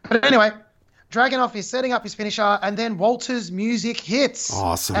 But anyway, Dragunov is setting up his finisher, and then Walter's music hits.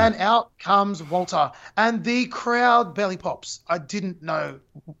 Awesome. And out comes Walter. And the crowd belly pops. I didn't know.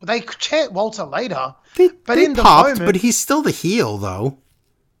 They chant Walter later. But in the moment, but he's still the heel, though.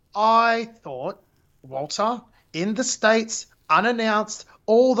 I thought Walter, in the States, unannounced,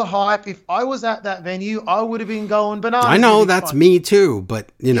 all the hype. If I was at that venue, I would have been going bananas. I know, that's me too.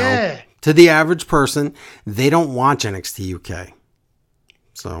 But, to the average person, they don't watch NXT UK.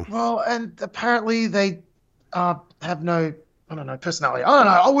 So. Well, and apparently they have no, personality. I don't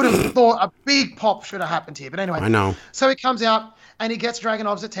know. I would have thought a big pop should have happened here. But anyway. I know. So he comes out and he gets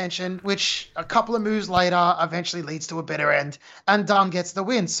Dragunov's attention, which a couple of moves later eventually leads to a better end. And Dunn gets the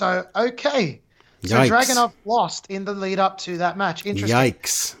win. So, okay. So Yikes. Dragunov lost in the lead up to that match. Interesting.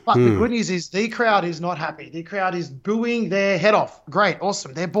 Yikes. But the good news is the crowd is not happy. The crowd is booing their head off. Great.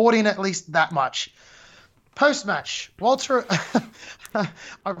 Awesome. They're bought in at least that much. Post-match, Walter...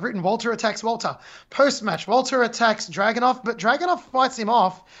 I've written Walter attacks Walter. Post-match, Walter attacks Dragunov, but Dragunov fights him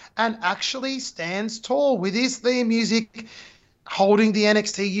off and actually stands tall with his theme music holding the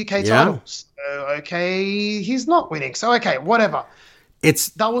NXT UK title. So, okay, he's not winning. So, okay, whatever.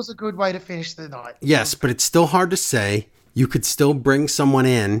 That was a good way to finish the night. Yes, but it's still hard to say. You could still bring someone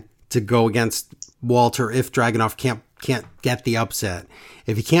in to go against Walter if Dragunov can't get the upset.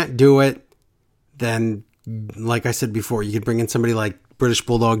 If he can't do it, then... like I said before, you could bring in somebody like British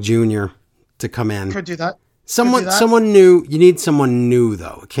Bulldog Jr. to come in. Could do that. Someone new. You need someone new,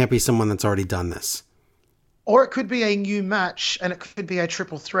 though. It can't be someone that's already done this. Or it could be a new match, and it could be a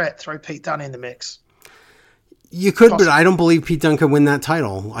triple threat. Throw Pete Dunne in the mix. You could, but I don't believe Pete Dunne could win that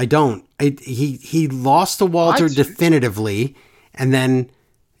title. I don't. He lost to Walter definitively, and then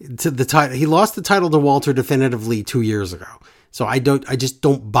to the title. He lost the title to Walter definitively 2 years ago. So I just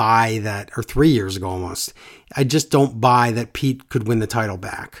don't buy that, or 3 years ago almost. I just don't buy that Pete could win the title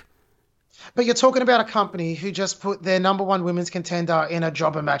back. But you're talking about a company who just put their number one women's contender in a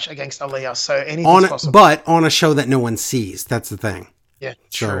jobber match against Aaliyah. So anything's possible. But on a show that no one sees. That's the thing. Yeah,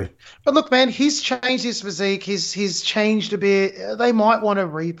 true. But look, man, he's changed his physique. He's changed a bit. They might want to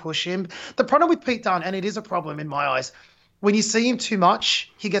re-push him. The problem with Pete Dunne, and it is a problem in my eyes, when you see him too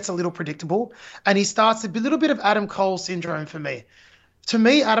much, he gets a little predictable, and he starts a little bit of Adam Cole syndrome for me. To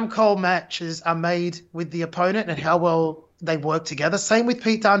me, Adam Cole matches are made with the opponent and how well they work together. Same with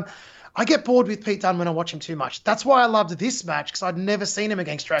Pete Dunne. I get bored with Pete Dunne when I watch him too much. That's why I loved this match, because I'd never seen him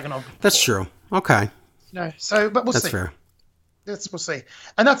against Dragunov before. That's true. Okay. But we'll see. That's fair. We'll see.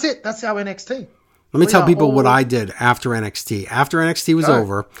 And that's it. That's our NXT. Let me tell people what I did after NXT. After NXT was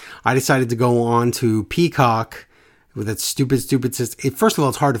over, I decided to go on to Peacock with that stupid system. First of all,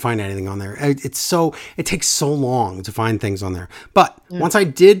 it's hard to find anything on there. It takes so long to find things on there. But once I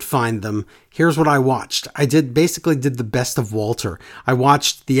did find them, here's what I watched. I basically did the best of Walter. I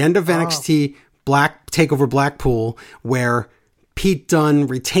watched the end of NXT TakeOver Blackpool, where Pete Dunne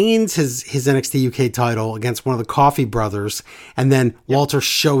retains his NXT UK title against one of the Coffey brothers, and then Walter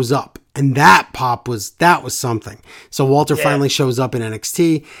shows up. And that was something. So Walter finally shows up in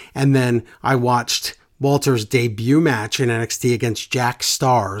NXT, and then I watched Walter's debut match in NXT against Jack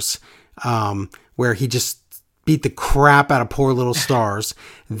Stars, where he just beat the crap out of poor little Stars.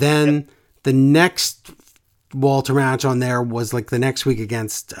 Then the next Walter match on there was like the next week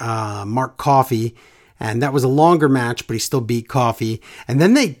against Mark Coffey, and that was a longer match, but he still beat Coffey. And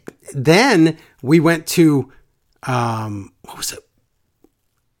then we went to what was it?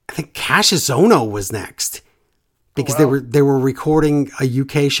 I think Cassius Ohno was next, because they were recording a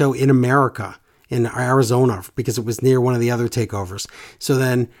UK show in America, in Arizona, because it was near one of the other takeovers. So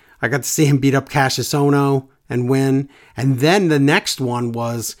then I got to see him beat up Cassius Ohno and win. And then the next one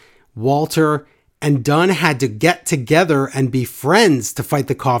was Walter and Dunn had to get together and be friends to fight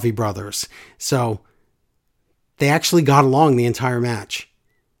the Coffey brothers. So they actually got along the entire match.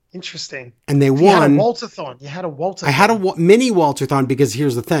 Interesting. And they won. You had a Walter-thon. I had a mini Walter-thon because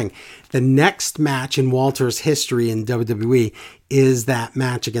here's the thing. The next match in Walter's history in WWE is that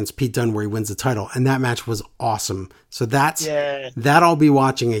match against Pete Dunne where he wins the title. And that match was awesome. So that I'll be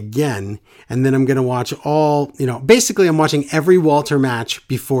watching again. And then I'm going to watch basically I'm watching every Walter match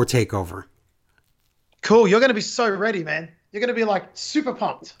before TakeOver. Cool. You're going to be so ready, man. You're going to be like super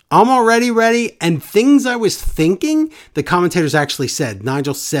pumped. I'm already ready. And things I was thinking, the commentators actually said,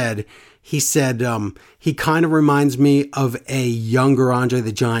 Nigel said, he kind of reminds me of a younger Andre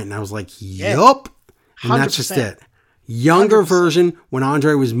the Giant. And I was like, yup. And 100%. That's just it. Younger 100%. Version when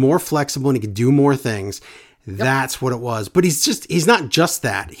Andre was more flexible and he could do more things. Yep. That's what it was. But he's not just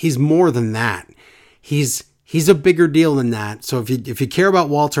that. He's more than that. He's a bigger deal than that. So if you care about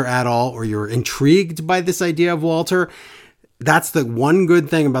Walter at all, or you're intrigued by this idea of Walter, that's the one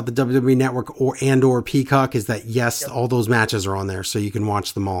good thing about the WWE Network or Peacock is that, yes, all those matches are on there, so you can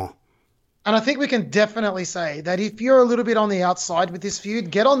watch them all. And I think we can definitely say that if you're a little bit on the outside with this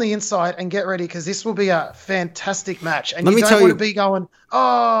feud, get on the inside and get ready, because this will be a fantastic match. And you don't want to be going,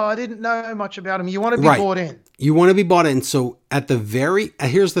 oh, I didn't know much about him. You want to be bought in. You want to be bought in. So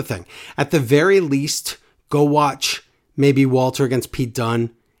here's the thing. At the very least, go watch maybe Walter against Pete Dunne.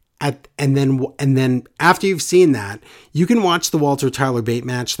 And then after you've seen that, you can watch the Walter Tyler Bate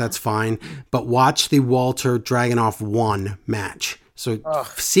match. That's fine. But watch the Walter Dragunov 1 match. So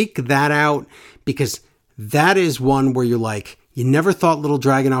seek that out, because that is one where you're like, you never thought little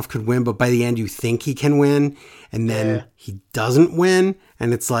Dragunov could win, but by the end you think he can win. And then he doesn't win.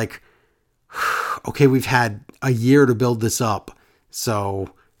 And it's like, okay, we've had a year to build this up.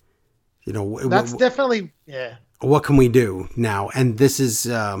 So, that's definitely, what can we do now? And this is,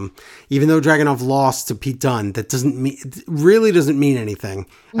 even though Dragunov lost to Pete Dunne, that really doesn't mean anything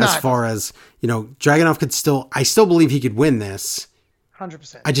as far as, Dragunov I still believe he could win this.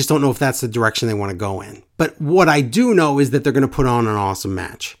 100%. I just don't know if that's the direction they want to go in. But what I do know is that they're going to put on an awesome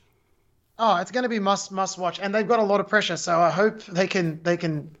match. Oh, it's going to be must watch, and they've got a lot of pressure. So I hope they can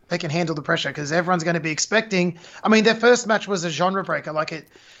handle the pressure, because everyone's going to be expecting. I mean, their first match was a genre breaker. Like it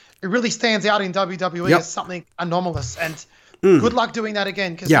really stands out in WWE as something anomalous, and good luck doing that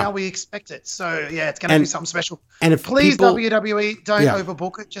again, because now we expect it. So it's going to be something special. And if please, WWE, don't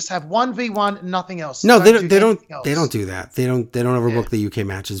overbook it. Just have 1v1, nothing else. No, they don't do that. They don't overbook the UK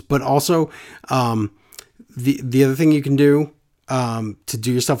matches. But also, the other thing you can do to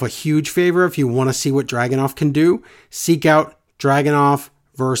do yourself a huge favor, if you want to see what Dragunov can do, seek out Dragunov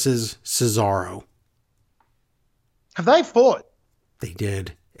versus Cesaro. Have they fought? They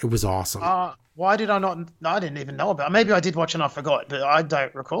did. It was awesome. Why did I not? No, I didn't even know about it. Maybe I did watch and I forgot, but I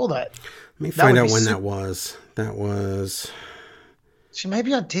don't recall that. Let me find out when that was. That was...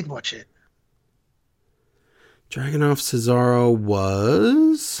 Maybe I did watch it. Dragunov Cesaro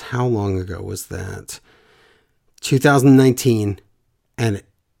was... How long ago was that? 2019. And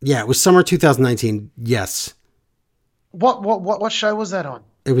it was summer 2019. Yes. What show was that on?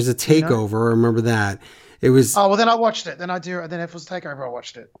 It was a takeover. I remember that. It was. Oh well, then I watched it. Then if it was takeover, I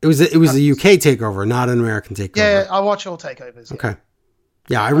watched it. It was a UK takeover, not an American takeover. Yeah, I watch all takeovers. Okay.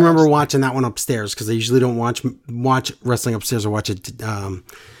 Yeah, I remember watching that one upstairs, because I usually don't watch wrestling upstairs or watch it. I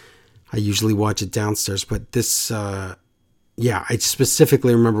usually watch it downstairs, but this, I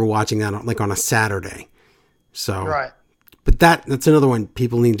specifically remember watching that on a Saturday. So right. But that's another one.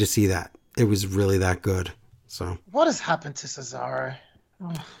 People need to see that. It was really that good. So what has happened to Cesaro?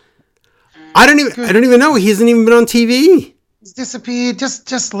 Oh. I don't even know. He hasn't even been on TV. He's disappeared.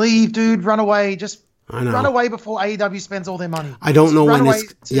 Just leave, dude. Run away. I know. Run away before AEW spends all their money. I don't know when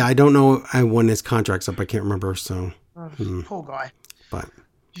I don't know when his contract's up. I can't remember. So poor guy. But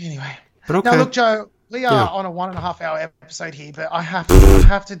anyway. But okay. Now look, Joe, we are on a 1.5 hour episode here, but I have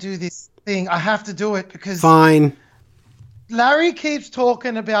to do this thing. I have to do it because fine. Larry keeps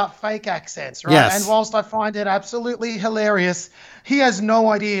talking about fake accents, right? Yes. And whilst I find it absolutely hilarious, he has no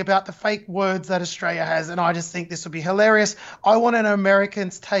idea about the fake words that Australia has, and I just think this would be hilarious. I want an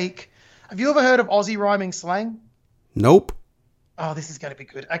American's take. Have you ever heard of Aussie rhyming slang? Nope. Oh, this is going to be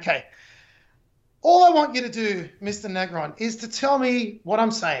good. Okay. All I want you to do, Mr. Negron, is to tell me what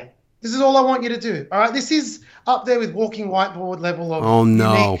I'm saying. This is all I want you to do, all right? This is up there with walking whiteboard level of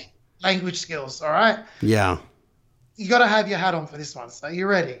unique language skills, all right? Yeah. You got to have your hat on for this one. So you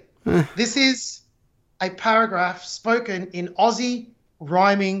ready? This is a paragraph spoken in Aussie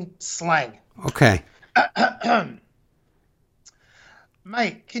rhyming slang. Okay.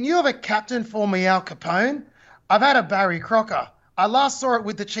 Mate, can you have a captain for me, Al Capone? I've had a Barry Crocker. I last saw it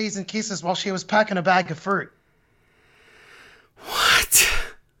with the cheese and kisses while she was packing a bag of fruit. What?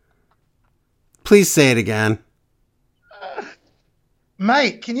 Please say it again.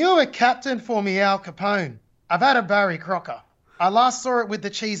 Mate, can you have a captain for me, Al Capone? I've had a Barry Crocker. I last saw it with the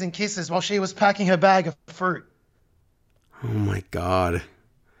cheese and kisses while she was packing her bag of fruit. Oh my God.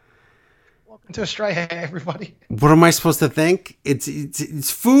 Welcome to Australia, everybody. What am I supposed to think? It's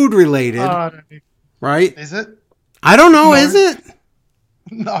food related, right? Is it? I don't know. No. Is it?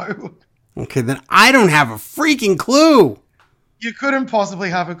 No. Okay, then I don't have a freaking clue. You couldn't possibly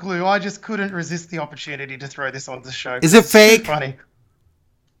have a clue. I just couldn't resist the opportunity to throw this on the show. Is it fake? Funny.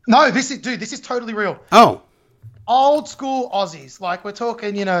 No, this is totally real. Oh. Old school Aussies, like we're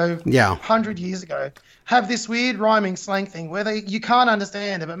talking, 100 years ago, have this weird rhyming slang thing where you can't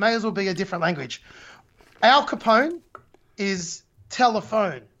understand it, but may as well be a different language. Al Capone is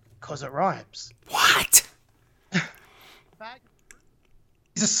telephone because it rhymes. What?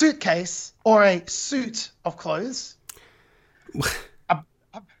 It's a suitcase or a suit of clothes. a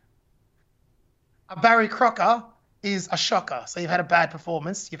Barry Crocker is a shocker. So you've had a bad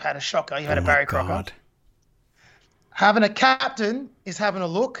performance. You've had a shocker. You've had a Barry Crocker. Having a captain is having a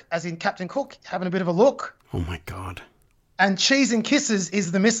look, as in Captain Cook, having a bit of a look. Oh, my God. And cheese and kisses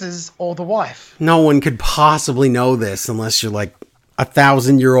is the missus or the wife. No one could possibly know this unless you're like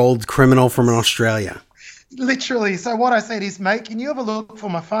 1,000-year-old criminal from Australia. Literally. So what I said is, mate, can you have a look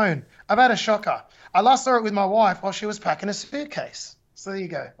for my phone? I've had a shocker. I last saw it with my wife while she was packing a suitcase. So there you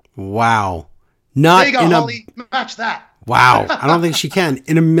go. Wow. There you go, Holly. Match that. Wow. I don't think she can.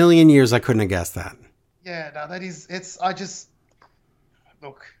 In a million years, I couldn't have guessed that. Yeah, no,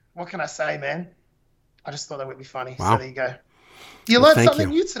 look, what can I say, man? I just thought that would be funny. Wow. So there you go. You learned something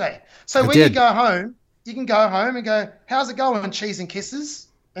new today. So when you go home, you can go home and go, how's it going? Cheese and kisses.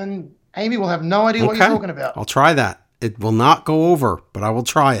 And Amy will have no idea what you're talking about. I'll try that. It will not go over, but I will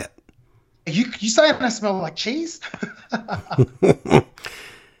try it. You saying I smell like cheese?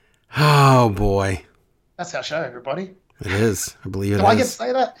 Oh, boy. That's our show, everybody. It is. I believe it is. Do I get to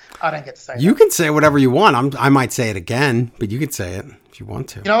say that? I don't get to say that. You can say whatever you want. I might say it again, but you could say it if you want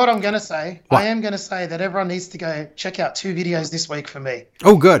to. You know what I'm going to say? What? I am going to say that everyone needs to go check out 2 videos this week for me.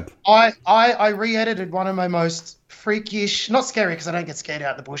 Oh, good. I re-edited one of my most freakish, not scary because I don't get scared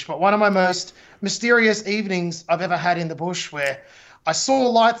out in the bush, but one of my most mysterious evenings I've ever had in the bush where I saw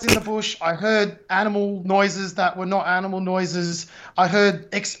lights in the bush. I heard animal noises that were not animal noises. I heard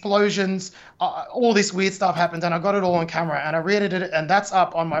explosions. All this weird stuff happened, and I got it all on camera, and I re-edited it, and that's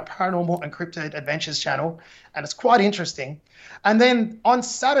up on my Paranormal and Cryptid Adventures channel, and it's quite interesting. And then on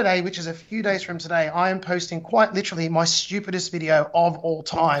Saturday, which is a few days from today, I am posting quite literally my stupidest video of all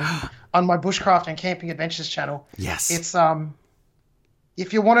time on my Bushcraft and Camping Adventures channel. Yes. It's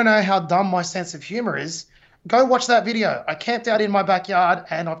if you want to know how dumb my sense of humor is, go watch that video. I camped out in my backyard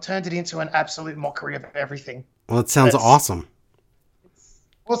and I've turned it into an absolute mockery of everything. Well, it sounds awesome.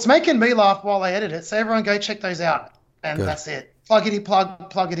 Well, it's making me laugh while I edit it. So everyone go check those out. And That's it. Plug it in,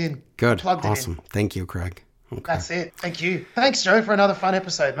 plug it in. Good. Awesome. Thank you, Craig. Okay. That's it. Thank you. Thanks, Joe, for another fun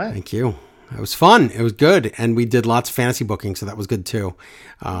episode, mate. Thank you. It was fun. It was good. And we did lots of fantasy booking, so that was good too.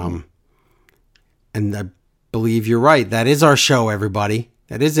 And I believe you're right. That is our show, everybody.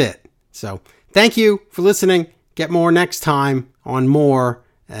 That is it. So thank you for listening. Get more next time on more.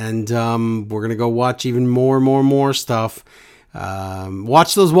 And we're going to go watch even more stuff.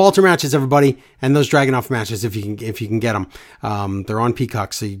 Watch those Walter matches, everybody, and those Dragunov matches if you can get them. They're on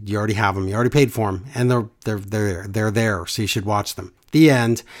Peacock, so you already have them. You already paid for them, and they're there, so you should watch them. The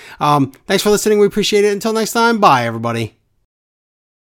end. Thanks for listening. We appreciate it. Until next time, bye, everybody.